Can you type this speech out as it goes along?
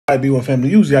B1 family,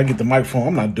 usually I get the microphone.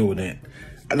 I'm not doing that.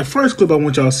 And the first clip I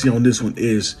want y'all to see on this one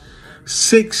is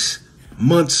 6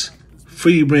 months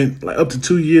free rent, like up to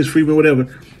 2 years free rent, whatever.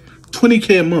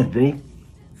 $20K a month, bro.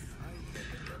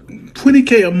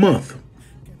 $20K a month.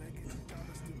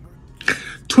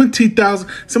 20,000.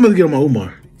 Somebody get on my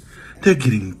Omar. They're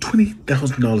getting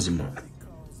 $20,000 a month.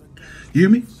 You hear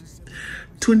me?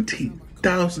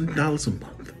 $20,000 a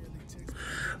month.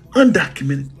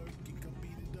 Undocumented,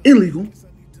 illegal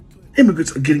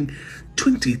immigrants are getting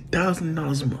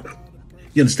 $20,000 a month.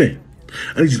 You understand?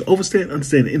 I need you to understand, and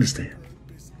understand.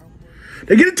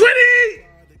 They're getting $20,000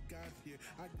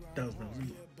 a month.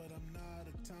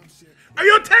 Are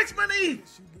your tax money?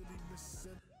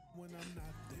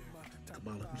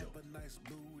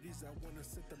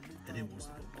 And they want to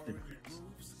vote Democrats.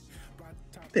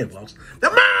 They have lost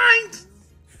their minds.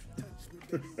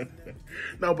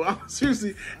 No, but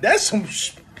seriously, that's some.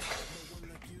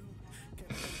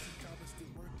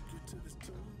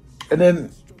 And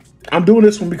then I'm doing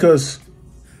this one because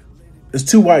there's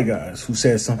 2 white guys who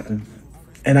said something,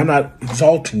 and I'm not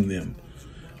exalting them.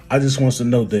 I just want to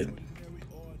know that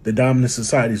the dominant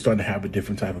society is starting to have a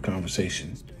different type of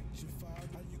conversation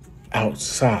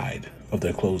outside of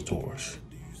their closed doors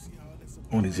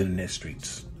on these internet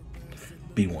streets.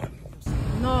 B1.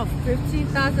 No,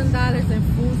 $15,000 in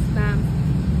food stamps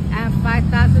and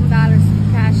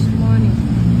 $5,000 cash money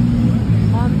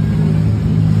monthly.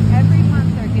 Every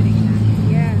month they're getting that.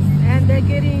 Yes, and they're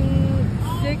getting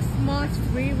 6 months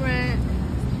free rent.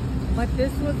 But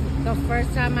this was the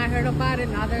first time I heard about it.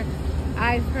 Now that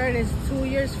I've heard is 2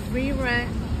 years free rent,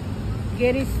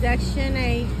 getting Section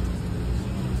 8,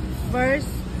 first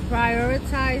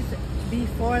prioritized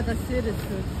before the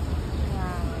citizens.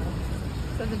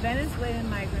 So the Venezuelan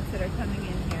migrants that are coming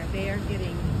in here, they are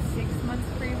getting 6 months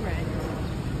free rent,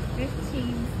 $15,000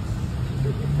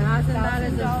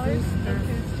 $1,000 in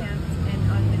food stamps, and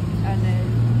on a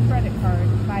credit card,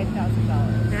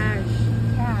 $5,000.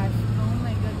 Cash. Oh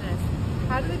my goodness.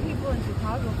 How do the people in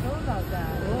Chicago feel about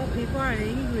that? Well, people are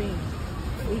angry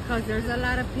because there's a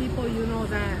lot of people, you know,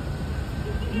 that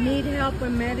need help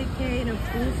with Medicaid and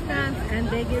food stamps, and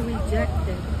they get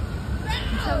rejected.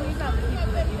 Tell me about the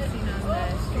people that you've seen on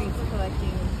the streets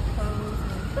collecting clothes.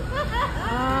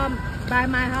 By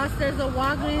my house there's a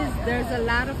Walgreens. There's a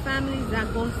lot of families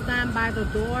that go stand by the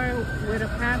door with a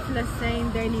pamphlet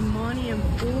saying they need money and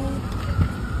food.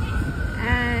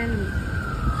 And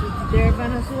they're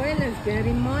Venezuelans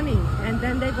getting money. And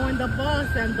then they go in the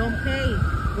bus and don't pay.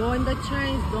 Go in the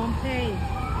trains, don't pay.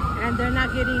 And they're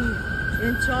not getting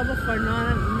in trouble for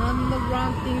none of the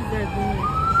wrong things they're doing.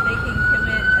 They can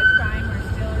commit a crime or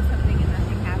steal or something and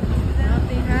nothing happens to them?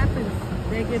 Nothing happens.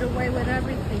 They get away with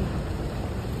everything.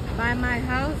 By my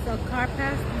house, a car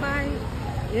passed by.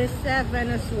 It said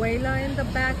Venezuela in the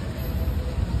back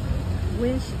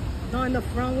windshield. In the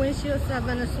front windshield said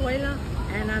Venezuela,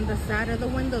 and on the side of the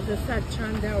window it said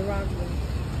Chandel Rockland.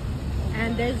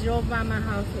 And they drove by my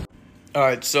house. All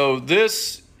right, so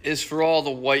this is for all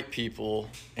the white people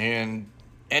and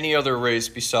any other race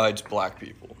besides black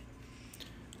people.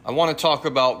 I want to talk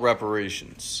about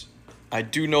reparations. I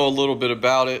do know a little bit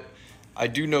about it. I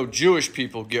do know Jewish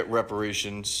people get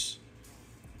reparations,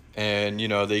 and, you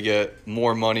know, they get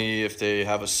more money if they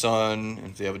have a son.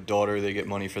 If they have a daughter, they get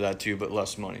money for that too, but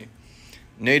less money.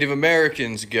 Native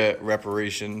Americans get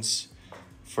reparations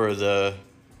for the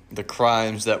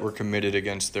crimes that were committed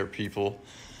against their people.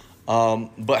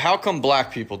 But how come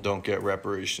black people don't get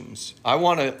reparations? I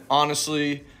want to,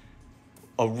 honestly,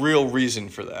 a real reason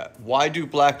for that. Why do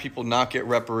black people not get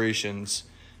reparations,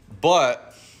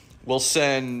 but we'll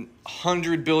send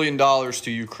 $100 billion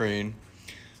to Ukraine,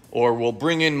 or we'll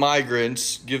bring in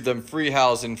migrants, give them free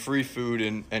housing, free food,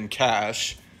 and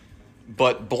cash,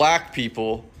 but black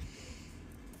people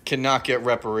cannot get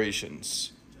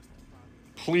reparations?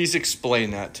 Please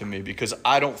explain that to me, because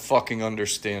I don't fucking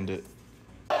understand it.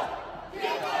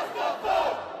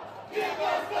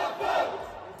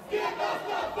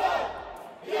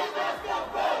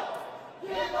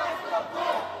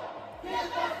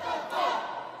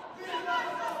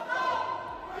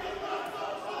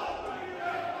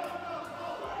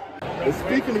 The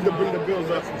speaker needs to bring the bills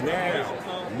up now.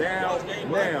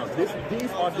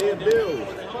 These are their bills.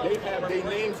 They have their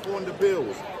names on the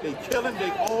bills. They killing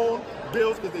their own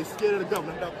bills because they scared of the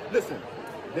government. Now, listen,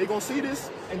 they gonna see this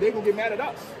and they gonna get mad at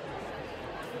us.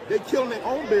 They killing their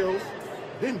own bills,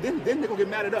 then they gonna get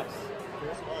mad at us.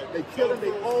 They killing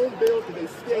their own bills because they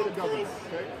scared of the government.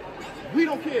 Okay? We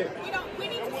don't care. We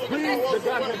need to bring the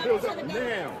goddamn bills up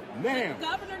now. The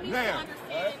governor needs to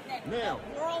understand that the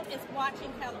world is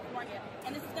watching California,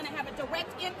 and this is going to have a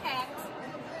direct impact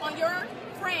on your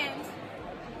friend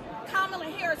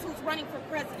who's running for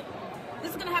president.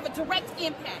 This is going to have a direct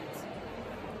impact.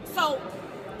 So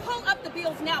pull up the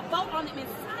bills now, vote on them, and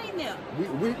sign them.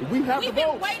 We have We've the been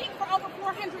votes. waiting for over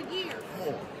 400 years.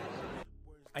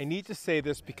 I need to say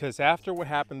this because after what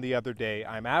happened the other day,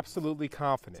 I'm absolutely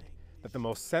confident that the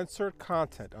most censored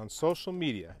content on social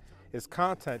media is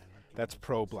content that's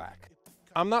pro-black.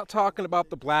 I'm not talking about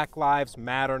the Black Lives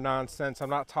Matter nonsense. I'm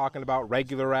not talking about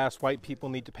regular ass white people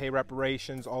need to pay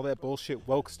reparations, all that bullshit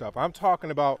woke stuff. I'm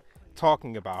talking about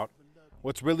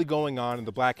what's really going on in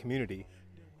the black community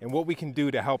and what we can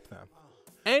do to help them.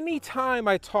 Anytime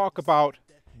I talk about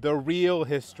the real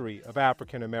history of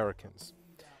African Americans,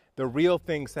 the real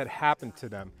things that happened to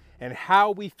them and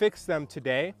how we fix them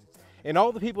today, and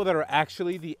all the people that are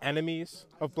actually the enemies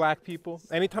of black people,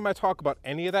 anytime I talk about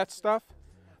any of that stuff,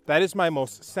 that is my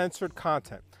most censored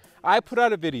content. I put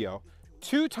out a video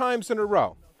 2 times in a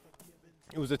row.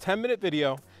 It was a 10-minute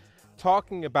video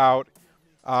talking about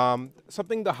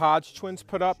something the Hodge twins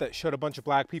put up that showed a bunch of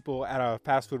black people at a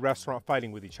fast food restaurant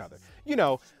fighting with each other. You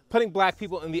know, putting black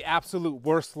people in the absolute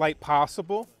worst light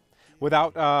possible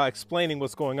without explaining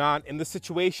what's going on in the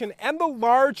situation and the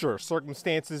larger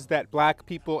circumstances that black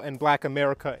people and black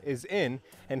America is in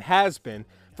and has been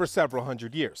for several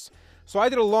hundred years. So I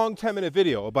did a long 10-minute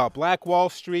video about Black Wall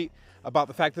Street, about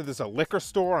the fact that there's a liquor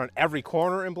store on every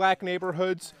corner in black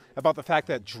neighborhoods, about the fact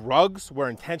that drugs were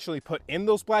intentionally put in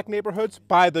those black neighborhoods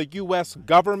by the US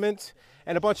government,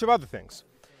 and a bunch of other things.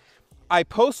 I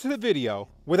posted a video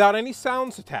without any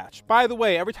sounds attached. By the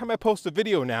way, every time I post a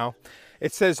video now,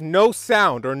 it says no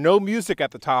sound or no music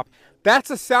at the top.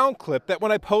 That's a sound clip that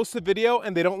when I post a video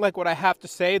and they don't like what I have to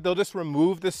say, they'll just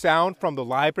remove the sound from the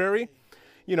library,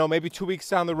 you know, maybe 2 weeks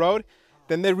down the road.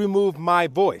 Then they remove my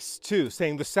voice too,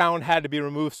 saying the sound had to be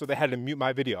removed, so they had to mute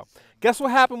my video. Guess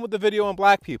what happened with the video on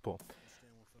black people?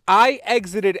 I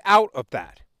exited out of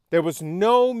that. There was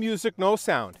no music, no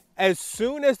sound. As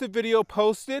soon as the video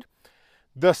posted,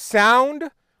 the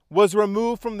sound was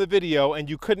removed from the video and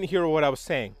you couldn't hear what I was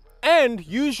saying. And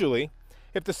usually,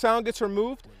 if the sound gets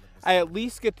removed, I at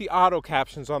least get the auto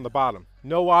captions on the bottom.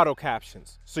 No auto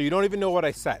captions, so you don't even know what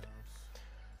I said.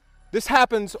 This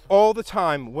happens all the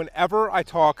time whenever I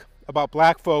talk about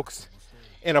black folks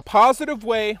in a positive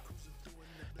way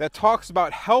that talks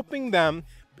about helping them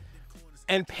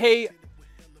and pay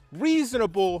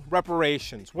reasonable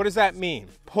reparations. What does that mean?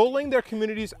 Pulling their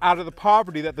communities out of the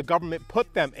poverty that the government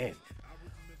put them in.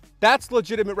 That's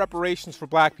legitimate reparations for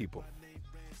black people.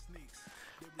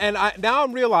 And now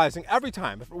I'm realizing every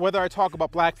time, whether I talk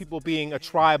about black people being a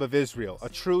tribe of Israel, a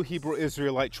true Hebrew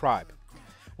Israelite tribe,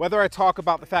 whether I talk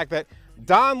about the fact that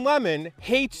Don Lemon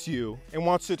hates you and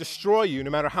wants to destroy you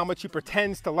no matter how much he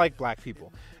pretends to like black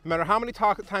people, no matter how many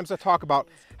times I talk about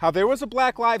how there was a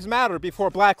Black Lives Matter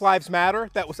before Black Lives Matter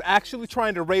that was actually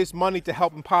trying to raise money to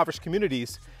help impoverished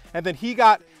communities, and then he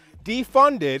got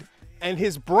defunded and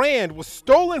his brand was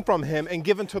stolen from him and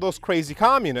given to those crazy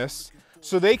communists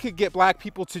so they could get black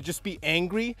people to just be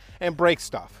angry and break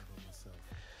stuff.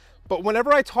 But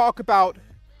whenever I talk about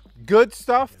good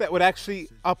stuff that would actually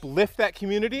uplift that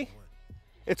community,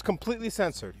 it's completely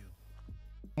censored.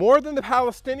 More than the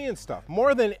Palestinian stuff,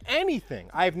 more than anything,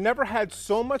 I've never had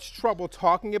so much trouble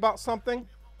talking about something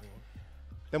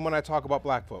than when I talk about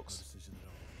black folks.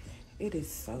 It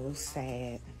is so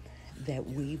sad that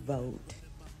we vote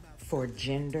for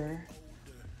gender,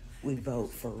 we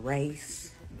vote for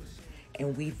race,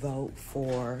 and we vote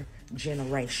for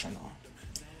generational,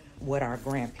 what our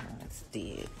grandparents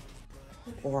did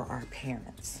or our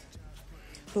parents.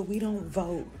 But we don't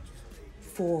vote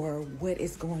for what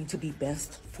is going to be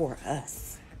best for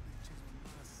us.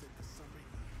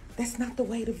 That's not the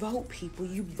way to vote, people.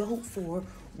 You vote for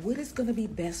what is going to be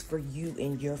best for you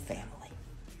and your family.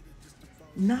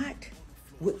 Not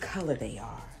what color they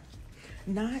are.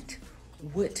 Not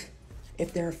what,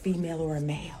 if they're a female or a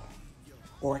male,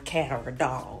 or a cat or a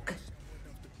dog.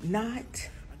 Not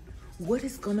what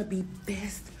is going to be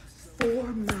best for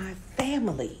my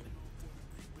family.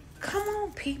 Come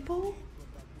on, people.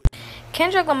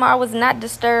 Kendrick Lamar was not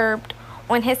disturbed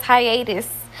on his hiatus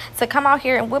to come out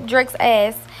here and whip Drake's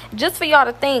ass just for y'all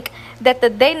to think that the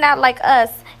they not like us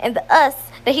and the us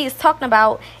that he is talking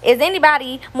about is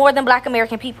anybody more than black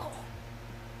American people.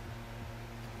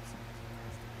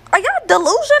 Are y'all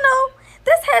delusional?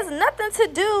 This has nothing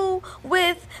to do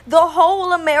with the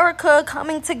whole America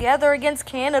coming together against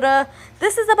Canada.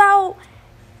 This is about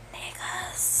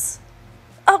niggas.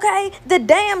 Okay? The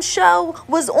damn show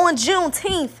was on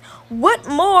Juneteenth. What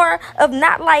more of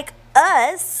not like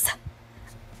us?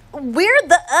 We're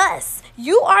the us.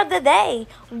 You are the they.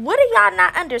 What are y'all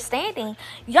not understanding?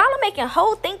 Y'all are making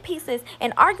whole think pieces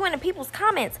and arguing in people's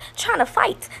comments, trying to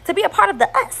fight to be a part of the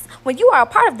us when you are a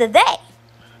part of the they.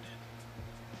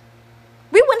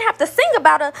 We wouldn't have to sing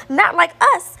about a not like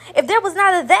us if there was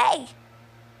not a they.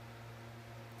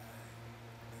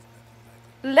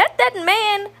 Let that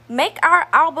man make our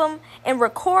album and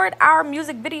record our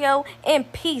music video in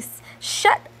peace.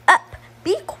 Shut up.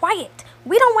 Be quiet.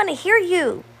 We don't want to hear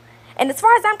you. And as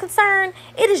far as I'm concerned,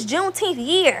 it is Juneteenth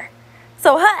year.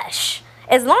 So hush.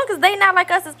 As long as they not like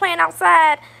us is playing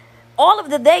outside, all of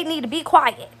the they need to be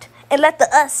quiet and let the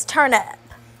us turn up.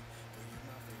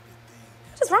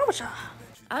 What's wrong with y'all?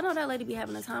 I know that lady be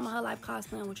having the time of her life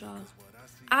cosplaying with y'all.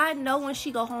 I know when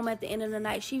she go home at the end of the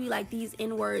night, she be like, these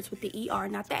N-words with the ER,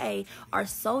 not the A, are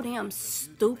so damn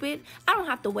stupid. I don't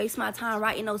have to waste my time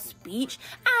writing no speech.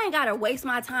 I ain't got to waste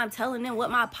my time telling them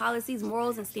what my policies,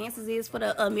 morals, and stances is for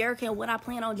the America and what I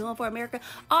plan on doing for America.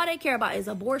 All they care about is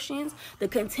abortions, the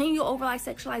continual overall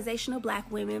sexualization of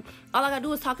black women. All I got to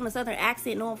do is talk in a southern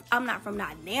accent. No, I'm not from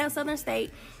not damn southern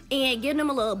state. And give them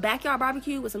a little backyard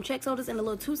barbecue with some check sodas and a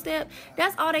little two-step.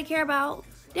 That's all they care about.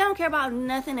 They don't care about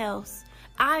nothing else.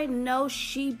 I know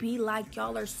she be like,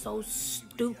 y'all are so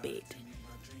stupid.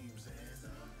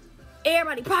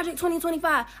 Everybody, Project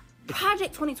 2025,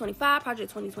 Project 2025, Project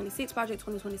 2026, Project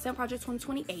 2027, Project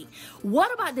 2028.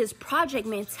 What about this project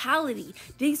mentality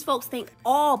these folks think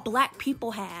all black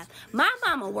people have? My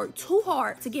mama worked too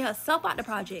hard to get herself out the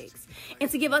projects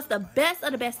and to give us the best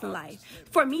of the best in life.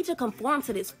 For me to conform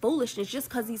to this foolishness just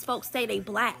because these folks say they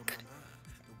black.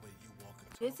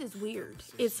 This is weird.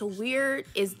 It's weird.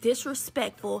 It's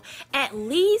disrespectful. At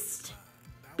least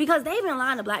because they've been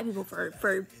lying to black people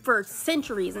for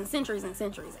centuries and centuries and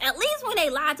centuries. At least when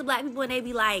they lie to black people and they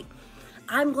be like,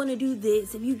 I'm going to do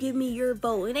this if you give me your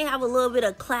vote. And they have a little bit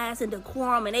of class and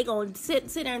decorum and they going to sit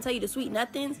there and tell you the sweet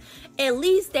nothings. At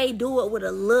least they do it with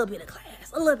a little bit of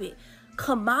class. A little bit.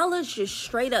 Kamala's just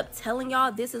straight up telling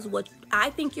y'all this is what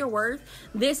I think you're worth.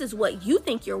 This is what you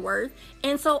think you're worth.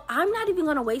 And so I'm not even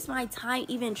going to waste my time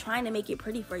even trying to make it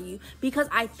pretty for you because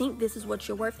I think this is what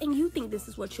you're worth and you think this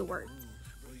is what you're worth.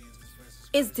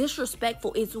 It's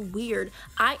disrespectful. It's weird.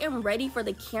 I am ready for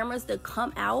the cameras to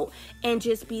come out and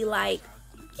just be like,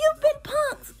 you've been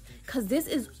punked. Because this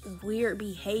is weird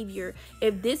behavior.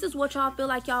 If this is what y'all feel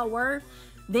like y'all worth,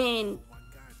 then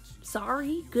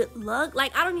sorry, good luck.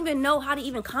 Like, I don't even know how to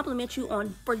even compliment you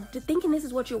for thinking this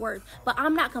is what you're worth. But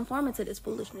I'm not conforming to this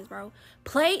foolishness, bro.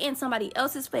 Play in somebody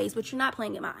else's face, but you're not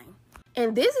playing in mine.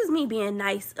 And this is me being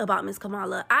nice about Miss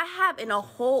Kamala. I have a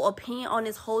whole opinion on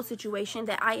this whole situation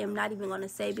that I am not even going to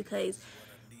say because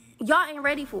y'all ain't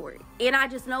ready for it. And I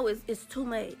just know it's too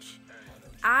much.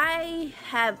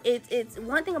 It's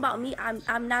one thing about me,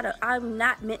 I'm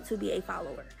not meant to be a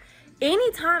follower.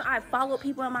 Anytime I follow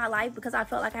people in my life because I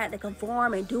felt like I had to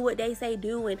conform and do what they say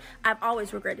do, and I've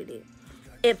always regretted it.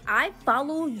 If I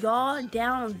follow y'all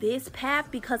down this path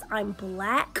because I'm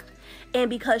black and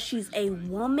because she's a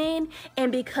woman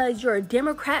and because you're a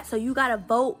Democrat, so you gotta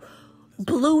vote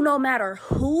blue no matter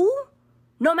who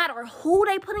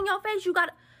they put in your face,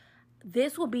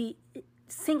 this will be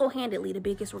single-handedly the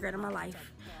biggest regret of my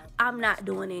life. I'm not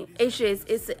doing it.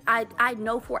 I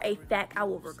know for a fact I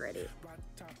will regret it.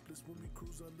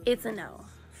 It's a no.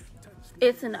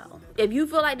 It's a no. If you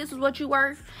feel like this is what you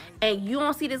worth and you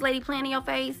don't see this lady playing in your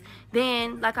face,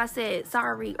 then, like I said,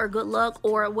 sorry or good luck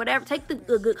or whatever. Take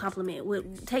the good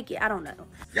compliment. Take it. I don't know.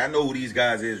 Y'all know who these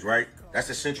guys is, right? That's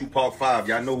the Central Park 5.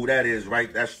 Y'all know who that is,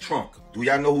 right? That's Trump. Do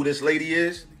y'all know who this lady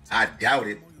is? I doubt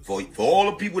it. For all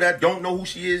the people that don't know who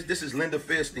she is, this is Linda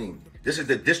Fairstein. This is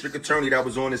the district attorney that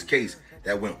was on this case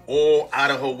that went all out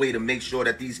of her way to make sure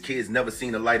that these kids never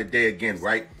seen the light of day again,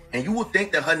 right? And you would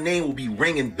think that her name will be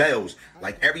ringing bells,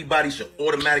 like everybody should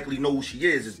automatically know who she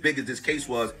is, as big as this case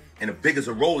was and as big as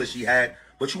a role as she had.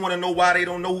 But you want to know why they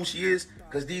don't know who she is?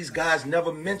 Because these guys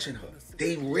never mention her.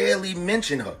 They rarely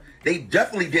mention her. They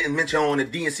definitely didn't mention her on the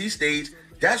DNC stage.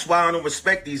 That's why I don't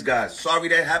respect these guys. Sorry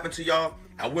that happened to y'all.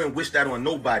 I wouldn't wish that on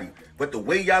nobody. But the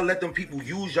way y'all let them people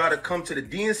use y'all to come to the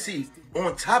DNC,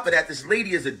 on top of that, this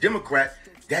lady is a Democrat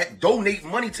that donate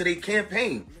money to their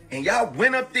campaign. And y'all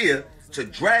went up there to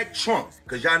drag Trump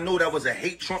because y'all know that was a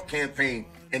hate Trump campaign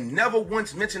and never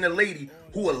once mentioned a lady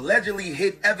who allegedly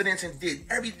hid evidence and did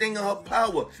everything in her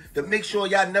power to make sure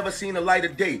y'all never seen the light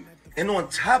of day. And on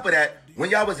top of that, when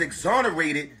y'all was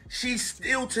exonerated, she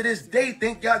still to this day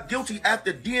think y'all guilty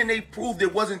after DNA proved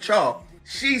it wasn't y'all.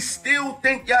 She still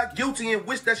think y'all guilty and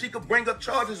wish that she could bring up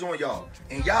charges on y'all.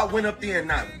 And y'all went up there and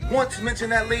not once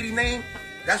mentioned that lady name.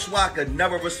 That's why I could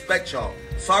never respect y'all.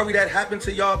 Sorry that happened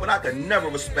to y'all, but I could never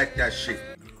respect that shit.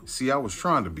 See, I was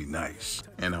trying to be nice,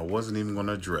 and I wasn't even going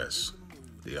to address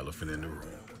the elephant in the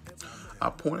room. I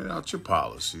pointed out your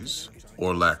policies,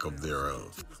 or lack of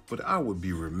thereof, but I would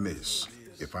be remiss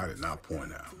if I did not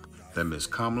point out that Ms.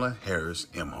 Kamala Harris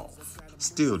Imhoff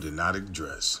still did not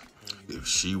address if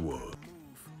she was.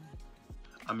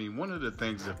 I mean, one of the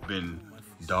things that's been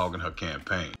dogging her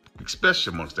campaign,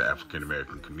 especially amongst the African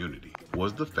American community,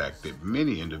 was the fact that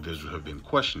many individuals have been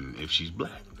questioning if she's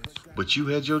black. But you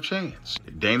had your chance.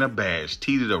 Dana Bash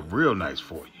teed it up real nice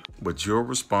for you. But your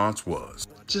response was,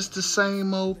 just the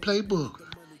same old playbook.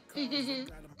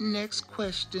 Next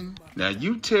question. Now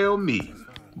you tell me,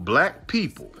 black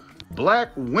people,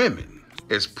 black women,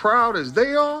 as proud as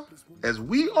they are, as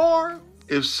we are,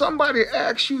 if somebody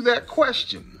asks you that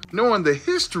question, knowing the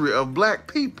history of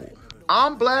black people,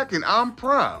 I'm black and I'm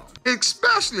proud,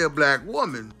 especially a black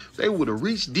woman, they would have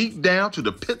reached deep down to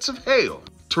the pits of hell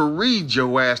to read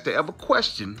your ass to ever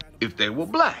question if they were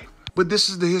black. But this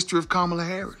is the history of Kamala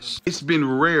Harris. It's been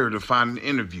rare to find an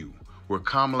interview where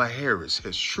Kamala Harris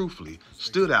has truthfully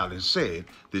stood out and said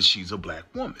that she's a black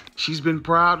woman. She's been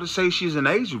proud to say she's an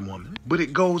Asian woman, but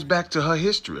it goes back to her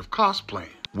history of cosplaying.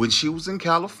 When she was in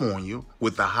California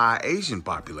with the high Asian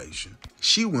population,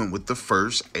 she went with the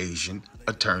first Asian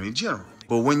attorney general.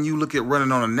 But when you look at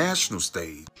running on a national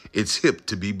stage, it's hip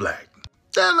to be black.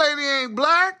 That lady ain't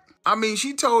black. I mean,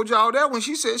 she told y'all that when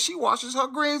she said she washes her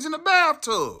greens in the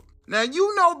bathtub. Now,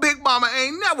 you know Big Mama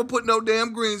ain't never put no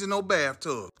damn greens in no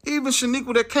bathtub. Even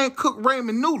Shaniqua that can't cook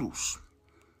ramen noodles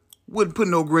wouldn't put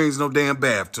no greens in no damn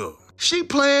bathtub. She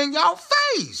playing y'all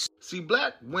face. See,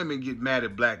 black women get mad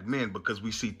at black men because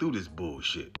we see through this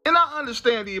bullshit. And I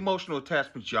understand the emotional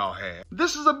attachment y'all have.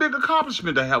 This is a big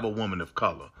accomplishment to have a woman of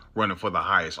color running for the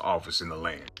highest office in the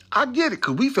land. I get it,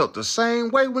 because we felt the same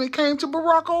way when it came to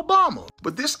Barack Obama.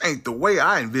 But this ain't the way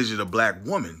I envisioned a black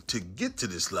woman to get to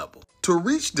this level, to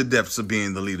reach the depths of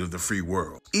being the leader of the free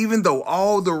world. Even though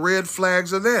all the red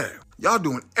flags are there, y'all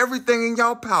doing everything in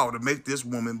y'all power to make this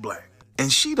woman black.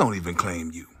 And she don't even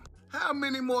claim you. How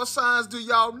many more signs do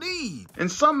y'all need?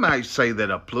 And some might say that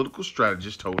a political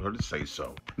strategist told her to say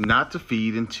so, not to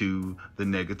feed into the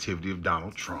negativity of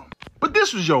Donald Trump. But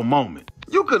this was your moment.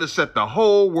 You could have set the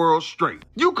whole world straight.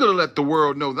 You could have let the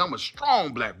world know that I'm a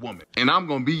strong black woman and I'm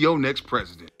gonna be your next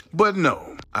president. But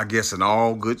no, I guess in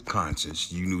all good conscience,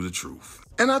 you knew the truth.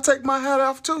 And I take my hat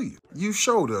off to you. You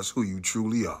showed us who you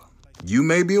truly are. You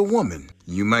may be a woman,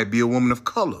 you might be a woman of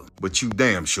color, but you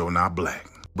damn sure not black.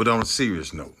 But on a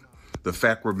serious note, the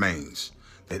fact remains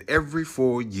that every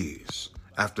 4 years,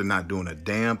 after not doing a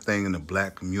damn thing in the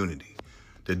black community,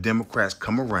 the Democrats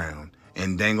come around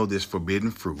and dangle this forbidden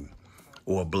fruit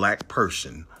or a black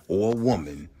person or a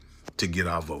woman to get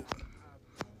our vote.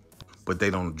 But they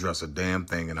don't address a damn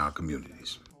thing in our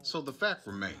communities. So the fact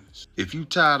remains, if you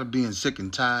tired of being sick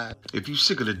and tired, if you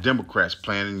sick of the Democrats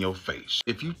playing in your face,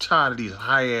 if you tired of these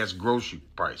high-ass grocery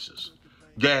prices,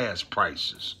 gas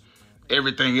prices,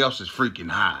 everything else is freaking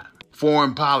high,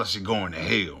 foreign policy going to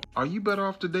hell, are you better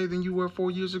off today than you were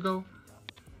 4 years ago?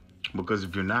 Because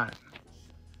if you're not,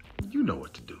 you know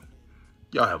what to do.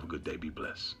 Y'all have a good day. Be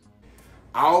blessed.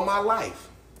 All my life,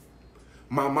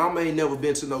 my mama ain't never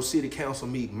been to no city council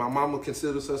meeting. My mama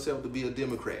considers herself to be a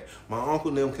Democrat. My uncle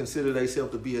and them consider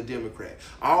themselves to be a Democrat.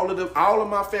 All of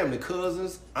my family,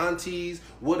 cousins, aunties,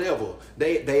 whatever,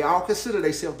 they all consider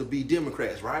themselves to be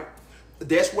Democrats, right?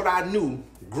 That's what I knew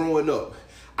growing up.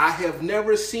 I have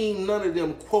never seen none of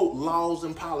them quote laws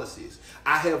and policies.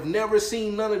 I have never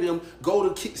seen none of them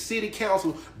go to city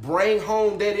council, bring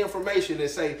home that information and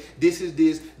say, this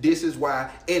is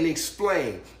why, and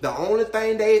explain. The only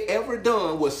thing they ever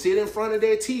done was sit in front of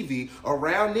their TV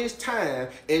around this time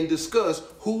and discuss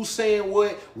who's saying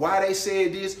what, why they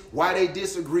said this, why they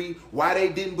disagree, why they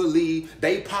didn't believe,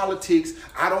 they politics,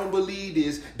 I don't believe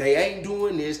this, they ain't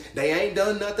doing this, they ain't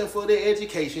done nothing for their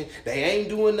education, they ain't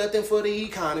doing nothing for the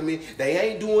economy, they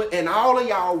ain't doing, and all of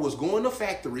y'all was going to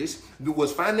factories,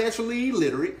 was financially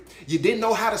illiterate, you didn't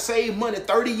know how to save money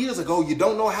 30 years ago, you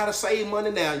don't know how to save money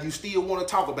now, you still want to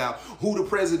talk about who the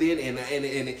president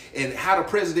and how the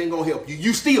president gonna help you.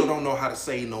 You still don't know how to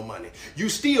save no money. You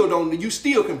still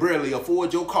can barely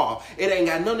afford your car. It ain't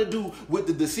got nothing to do with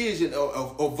the decision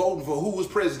of voting for who was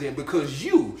president because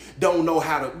you don't know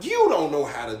how to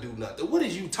do nothing. What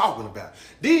is you talking about?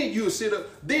 Then you sit up,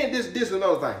 then this is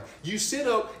another thing. You sit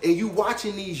up and you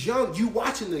watching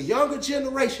the younger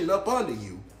generation up under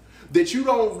you that you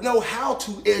don't know how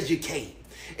to educate.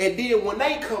 And then when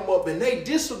they come up and they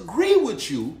disagree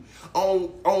with you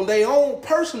on their own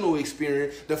personal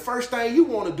experience, the first thing you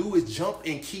want to do is jump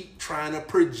and keep trying to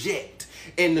project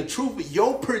And the truth,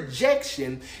 your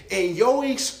projection and your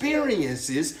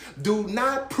experiences do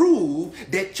not prove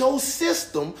that your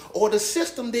system or the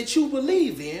system that you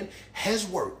believe in has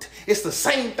worked. It's the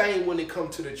same thing when it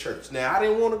comes to the church. Now, I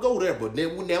didn't want to go there, but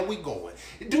now we going.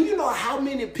 Do you know how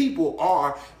many people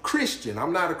are Christian?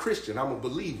 I'm not a Christian. I'm a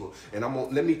believer. And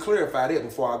let me clarify that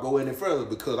before I go any further,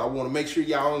 because I want to make sure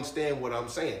y'all understand what I'm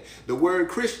saying. The word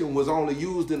Christian was only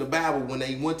used in the Bible when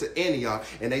they went to Antioch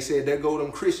and they said, there go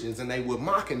them Christians, and they were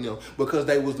mocking them because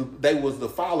they was the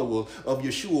followers of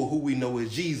Yeshua, who we know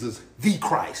as Jesus the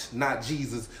Christ, not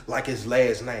Jesus like his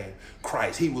last name,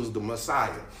 Christ. He was the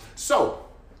Messiah. So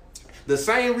the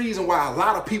same reason why a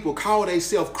lot of people call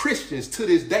themselves Christians to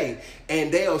this day,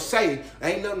 and they'll say,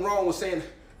 ain't nothing wrong with saying,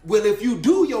 well, if you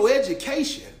do your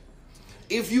education,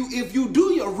 if you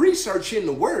do your research in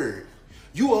the word,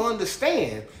 you will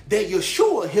understand that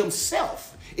Yeshua himself,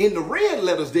 in the red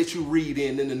letters that you read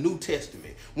in the New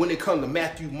Testament, when it comes to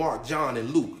Matthew, Mark, John,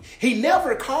 and Luke, he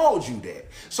never called you that.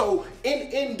 So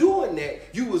in doing that,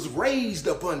 you was raised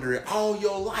up under it all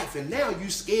your life. And now you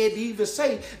scared to even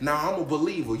say, nah, I'm a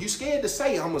believer. You scared to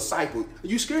say I'm a disciple.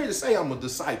 You scared to say I'm a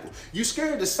disciple. You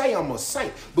scared to say I'm a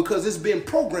saint, because it's been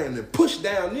programmed and pushed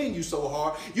down in you so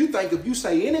hard. You think if you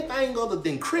say anything other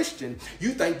than Christian,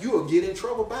 you think you'll get in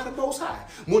trouble by the Most High.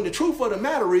 When the truth of the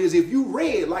matter is, if you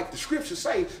read, like the scriptures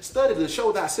say, study to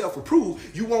show thyself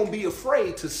approved, you won't be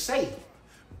afraid to say,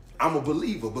 I'm a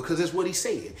believer, because that's what he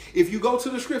said. If you go to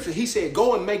the scripture, he said,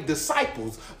 go and make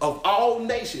disciples of all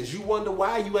nations. You wonder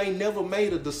why you ain't never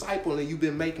made a disciple and you've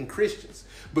been making Christians,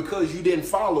 because you didn't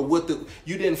follow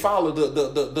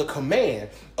the command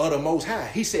of the Most High.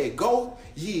 He said, go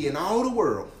ye in all the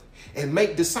world and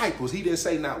make disciples. He didn't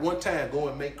say not one time, go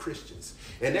and make Christians.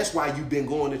 And that's why you've been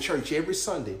going to church every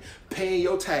Sunday, paying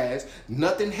your tithes.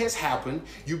 Nothing has happened.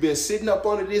 You've been sitting up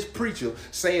under this preacher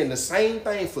saying the same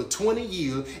thing for 20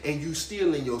 years, and you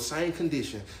still in your same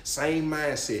condition, same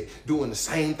mindset, doing the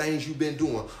same things you've been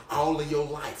doing all of your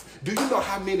life. Do you know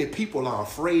how many people are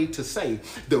afraid to say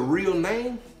the real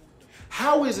name?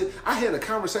 How is it? I had a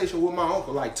conversation with my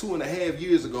uncle like 2.5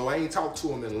 years ago. I ain't talked to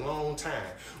him in a long time.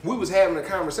 We was having a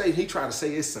conversation. He tried to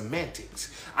say it's semantics.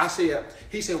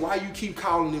 He said, why you keep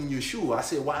calling him Yeshua? I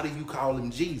said, why do you call him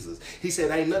Jesus? He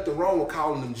said, ain't nothing wrong with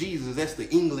calling him Jesus. That's the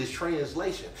English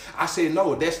translation. I said,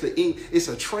 no, it's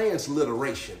a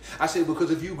transliteration. I said, because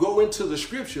if you go into the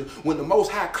scripture, when the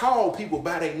Most High called people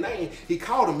by their name, he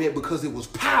called them it because it was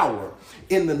power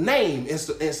in the name as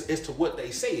to what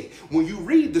they said. When you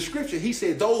read the scripture, he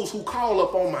said, those who call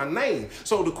up on my name.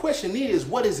 So the question is,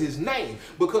 what is his name?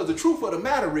 Because the truth of the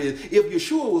matter is, if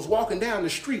Yeshua was walking down the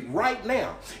street right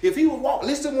now, if he was walking,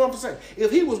 listen to what I'm saying,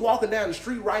 if he was walking down the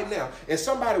street right now and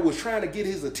somebody was trying to get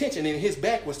his attention and his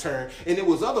back was turned, and there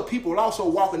was other people also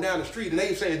walking down the street and they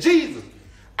were saying, Jesus,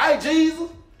 hey, Jesus,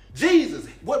 Jesus,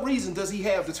 what reason does he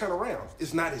have to turn around?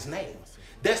 It's not his name.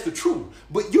 That's the truth.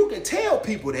 But you can tell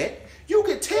people that. You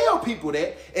can tell people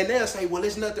that, and they'll say, well,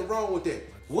 there's nothing wrong with that.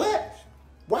 What?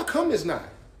 Why come it's not?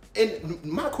 And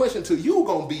my question to you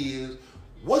gonna be is,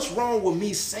 what's wrong with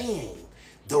me saying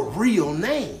the real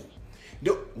name?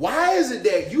 Why is it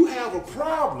that you have a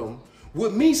problem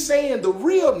with me saying the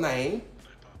real name?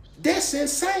 That's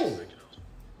insane.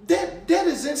 That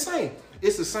is insane.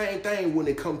 It's the same thing when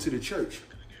it comes to the church.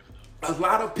 A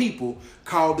lot of people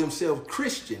call themselves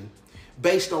Christian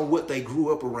based on what they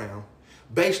grew up around,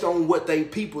 based on what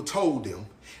people told them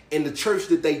in the church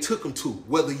that they took them to.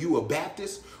 Whether you a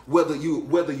Baptist, whether you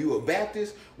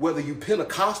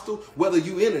Pentecostal, whether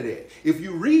you into that. If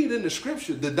you read in the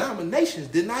scripture, the denominations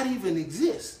did not even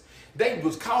exist. They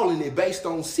was calling it based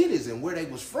on cities and where they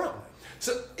was from.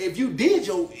 So if you did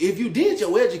your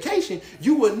education,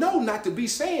 you would know not to be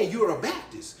saying you're a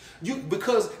Baptist.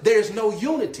 Because there's no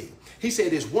unity. He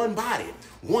said it's one body,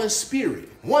 one spirit,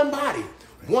 one body,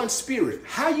 one spirit.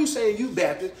 How you saying you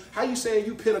Baptist? How you saying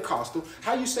you Pentecostal?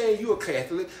 How you saying you a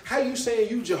Catholic? How you saying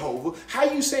you Jehovah? How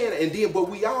you saying, but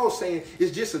we all saying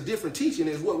it's just a different teaching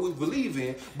is what we believe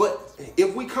in. But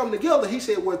if we come together, he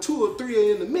said, well, 2 or 3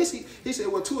 are in the midst. He said,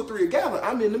 well, 2 or 3 are gathered,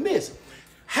 I'm in the midst.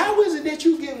 How is it that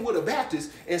you getting with a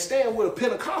Baptist and stand with a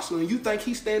Pentecostal and you think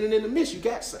he's standing in the midst? You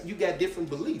got different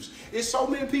beliefs. It's so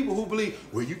many people who believe,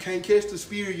 well, you can't catch the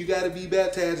spirit, you got to be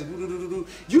baptized.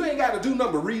 You ain't got to do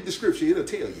nothing but read the scripture. It'll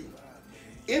tell you.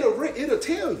 It'll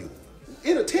tell you.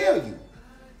 It'll tell you.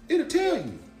 It'll tell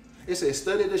you. It says,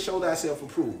 study to show thyself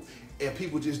approved. And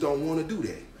people just don't want to do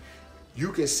that.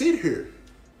 You can sit here,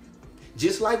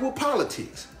 just like with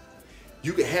politics.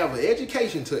 You can have an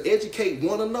education to educate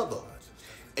one another.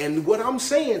 And what I'm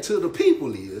saying to the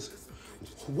people is,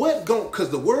 because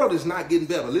the world is not getting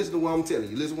better. Listen to what I'm telling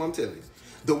you.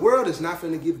 The world is not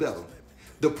going to get better.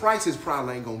 the prices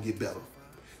probably ain't gonna get better.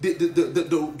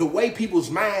 The way people's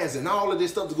minds and all of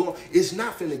this stuff is going, it's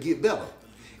not finna get better.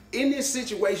 In this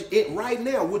situation, right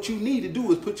now, what you need to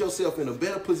do is put yourself in a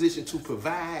better position to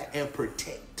provide and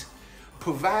protect.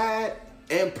 Provide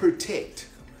and protect.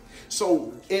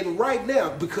 So, and right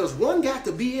now, because one got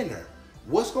to be in there,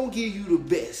 what's gonna give you the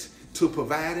best to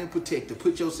provide and protect, to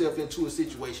put yourself into a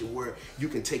situation where you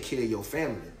can take care of your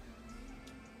family?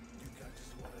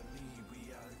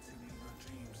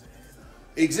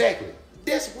 Exactly.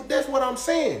 That's what I'm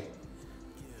saying.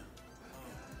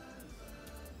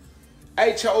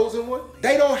 Hey, chosen one,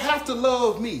 they don't have to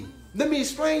love me. Let me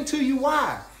explain to you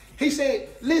why. He said,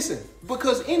 listen,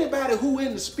 because anybody who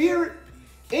in the spirit,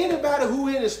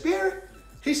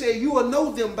 he said, you will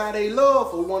know them by their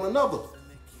love for one another.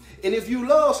 And if you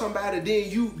love somebody,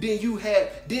 then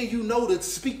you know to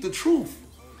speak the truth.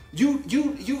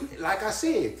 You like I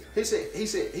said, he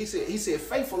said,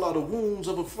 faithful are the wounds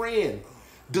of a friend.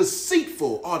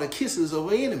 Deceitful are the kisses of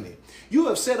an enemy. You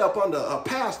have set up under a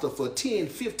pastor for 10,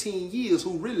 15 years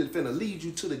who really finna lead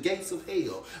you to the gates of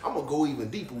hell. I'm gonna go even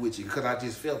deeper with you because I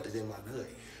just felt it in my gut.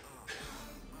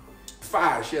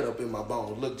 Fire shut up in my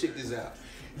bones. Look, check this out.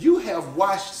 You have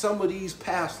watched some of these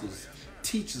pastors,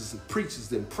 teachers and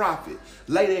preachers and prophets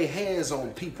lay their hands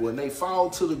on people and they fall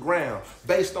to the ground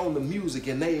based on the music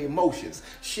and their emotions,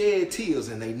 shed tears,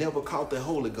 and they never caught the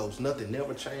Holy Ghost. Nothing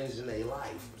never changed in their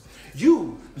life.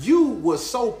 You were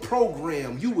so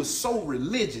programmed. You were so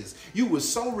religious.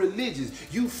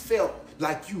 You felt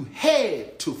like you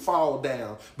had to fall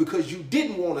down because you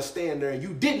didn't want to stand there and you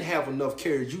didn't have enough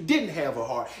courage. You didn't have a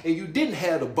heart and you didn't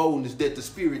have the boldness that the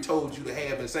Spirit told you to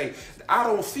have and say, I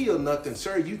don't feel nothing,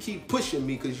 sir. You keep pushing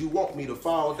me because you want me to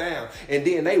fall down. And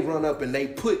then they run up and they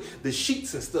put the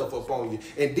sheets and stuff up on you.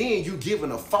 And then you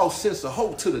giving a false sense of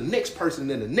hope to the next person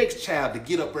and the next child to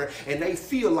get up there and they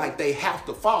feel like they have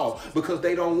to fall because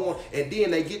they don't want. And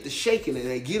then they get to shaking and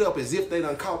they get up as if they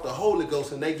done caught the Holy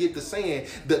Ghost and they get to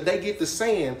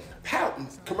saying, how,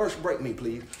 commercial break me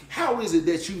please, how is it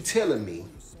that you telling me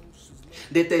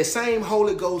that same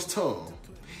Holy Ghost tongue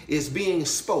is being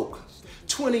spoke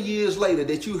 20 years later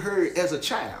that you heard as a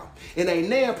child and a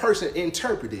now person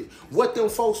interpreted what them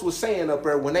folks were saying up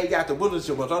there when they got the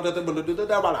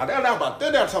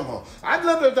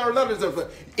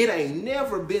it ain't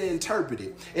never been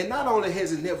interpreted. And not only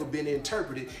has it never been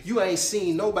interpreted, you ain't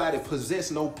seen nobody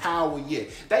possess no power yet.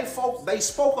 They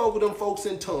spoke over them folks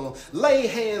in tongues, laid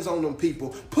hands on them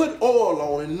people, put oil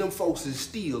on, and them folks is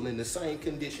still in the same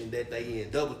condition that they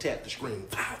in. Double tap the screen.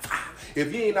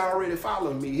 If you ain't already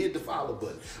following me, hit the follow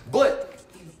button. But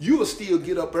you will still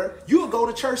get up there. You will go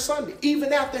to church Sunday,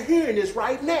 even after hearing this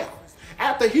right now.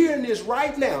 After hearing this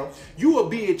right now, you will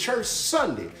be at church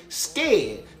Sunday,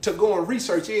 scared to go and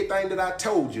research everything that I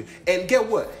told you. And get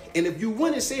what? And if you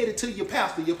went and said it to your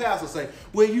pastor say,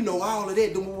 well, you know, all of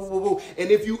that.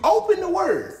 And if you open the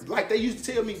word, like they used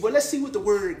to tell me, well, let's see what the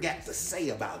word got to say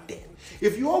about that.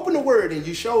 If you open the word and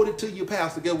you showed it to your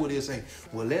pastor, get what he'll say?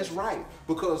 Well, that's right.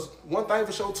 Because one thing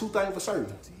for sure, two things for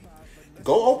certain.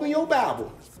 Go open your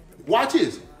Bible. Watch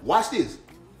this. Watch this.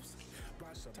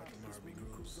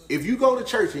 If you go to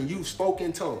church and you spoke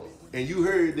in tongues and you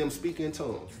heard them speak in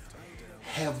tongues,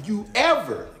 have you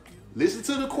ever, listen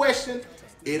to the question,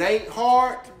 it ain't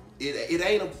hard, it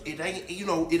ain't, you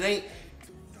know, it ain't,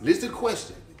 listen to the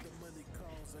question.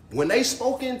 When they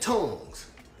spoke in tongues,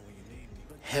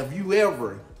 have you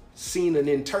ever seen an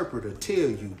interpreter tell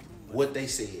you what they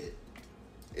said?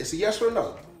 It's a yes or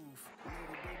no.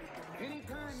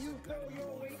 Anytime you throw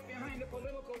your weight behind a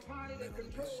political party that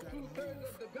controls 2/3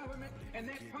 of the government, and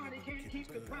that party can't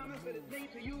keep the promise that it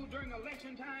made to you during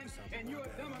election time, and you're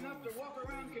dumb enough to walk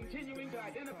around continuing to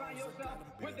identify yourself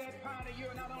with that party,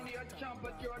 you're not only a chump,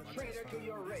 but you're a traitor to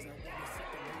your race.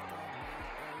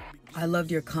 I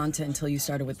loved your content until you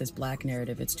started with this black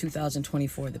narrative. It's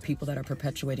 2024. The people that are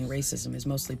perpetuating racism is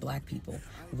mostly black people.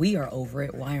 We are over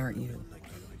it. Why aren't you?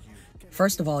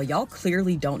 First of all, y'all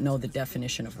clearly don't know the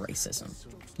definition of racism.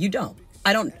 You don't.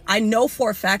 I know for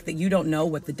a fact that you don't know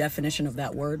what the definition of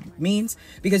that word means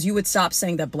because you would stop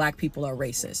saying that black people are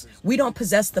racist. We don't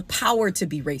possess the power to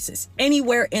be racist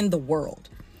anywhere in the world.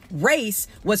 Race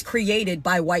was created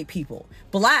by white people.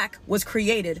 Black was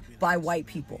created by white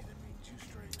people.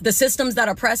 The systems that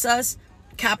oppress us,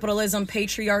 capitalism,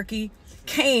 patriarchy,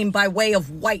 came by way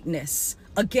of whiteness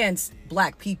against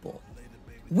black people.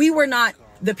 We were not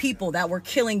the people that were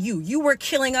killing you. You were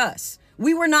killing us.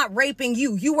 We were not raping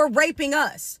you. You were raping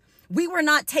us. We were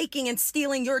not taking and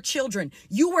stealing your children.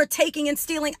 You were taking and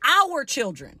stealing our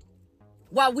children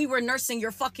while we were nursing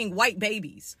your fucking white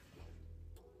babies.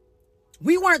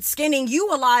 We weren't skinning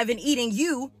you alive and eating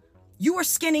you. You were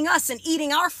skinning us and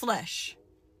eating our flesh.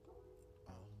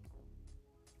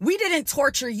 We didn't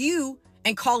torture you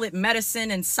and call it medicine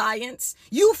and science.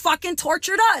 You fucking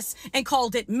tortured us and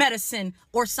called it medicine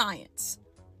or science.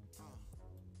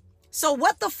 So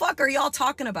what the fuck are y'all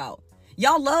talking about?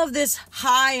 Y'all love this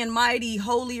high and mighty,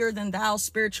 holier than thou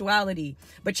spirituality,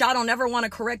 but y'all don't ever want to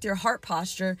correct your heart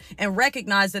posture and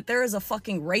recognize that there is a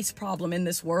fucking race problem in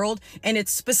this world, and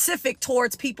it's specific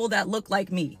towards people that look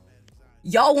like me.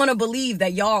 Y'all want to believe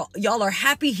that y'all are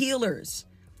happy healers,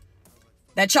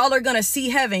 that y'all are going to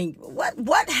see heaven.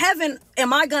 What heaven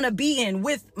am I going to be in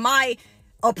with my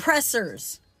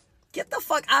oppressors? Get the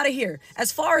fuck out of here.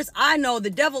 As far as I know, the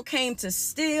devil came to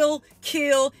steal,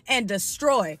 kill, and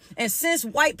destroy. And since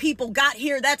white people got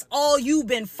here, that's all you've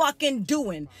been fucking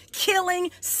doing.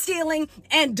 Killing, stealing,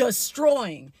 and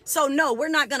destroying. So no, we're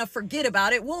not going to forget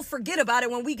about it. We'll forget about it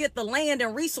when we get the land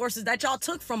and resources that y'all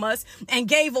took from us and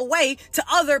gave away to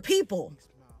other people.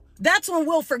 That's when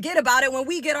we'll forget about it, when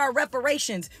we get our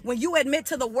reparations, when you admit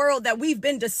to the world that we've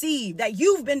been deceived, that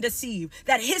you've been deceived,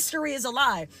 that history is a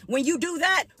lie. When you do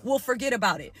that, we'll forget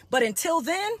about it. But until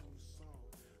then,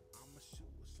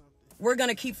 we're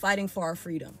going to keep fighting for our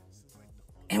freedom.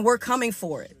 And we're coming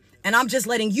for it. And I'm just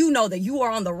letting you know that you are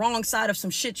on the wrong side of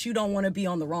some shit you don't want to be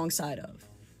on the wrong side of.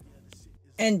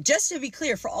 And just to be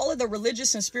clear, for all of the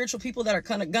religious and spiritual people that are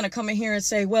going to come in here and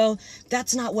say, well,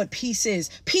 that's not what peace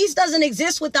is. Peace doesn't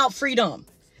exist without freedom.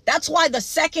 That's why the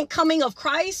second coming of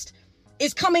Christ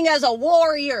is coming as a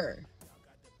warrior.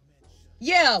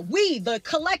 Yeah, we, the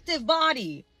collective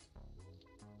body,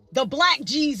 the black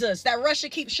Jesus that Russia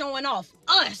keeps showing off,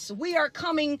 us, we are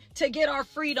coming to get our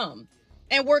freedom.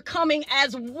 And we're coming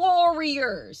as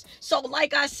warriors. So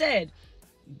like I said,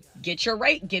 get your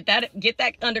rate, get that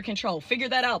under control. Figure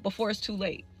that out before it's too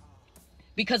late.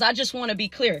 Because I just want to be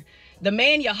clear. The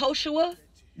man Yehoshua,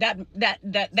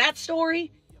 that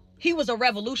story, he was a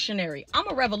revolutionary. I'm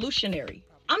a revolutionary.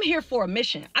 I'm here for a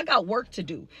mission. I got work to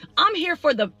do. I'm here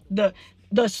for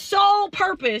the sole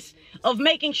purpose of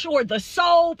making sure the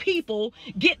soul people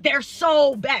get their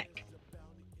soul back.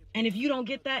 And if you don't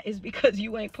get that, it's because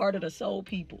you ain't part of the soul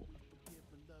people.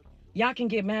 Y'all can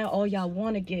get mad all y'all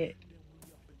want to get.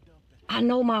 I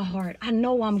know my heart. I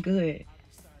know I'm good.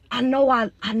 I know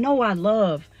I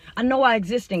love. I know I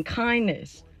exist in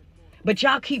kindness. But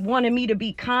y'all keep wanting me to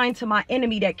be kind to my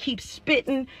enemy that keeps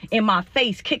spitting in my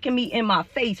face, kicking me in my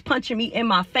face, punching me in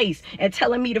my face, and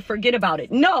telling me to forget about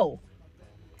it. No.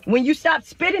 When you stop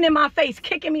spitting in my face,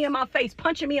 kicking me in my face,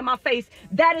 punching me in my face,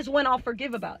 that is when I'll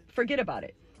forget about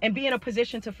it and be in a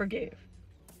position to forgive.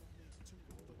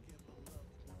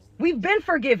 We've been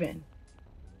forgiven.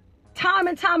 Time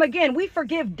and time again, we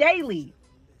forgive daily.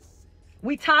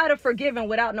 We tired of forgiving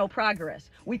without no progress.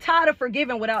 We tired of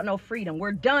forgiving without no freedom.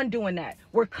 We're done doing that.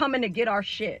 We're coming to get our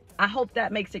shit. I hope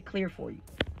that makes it clear for you.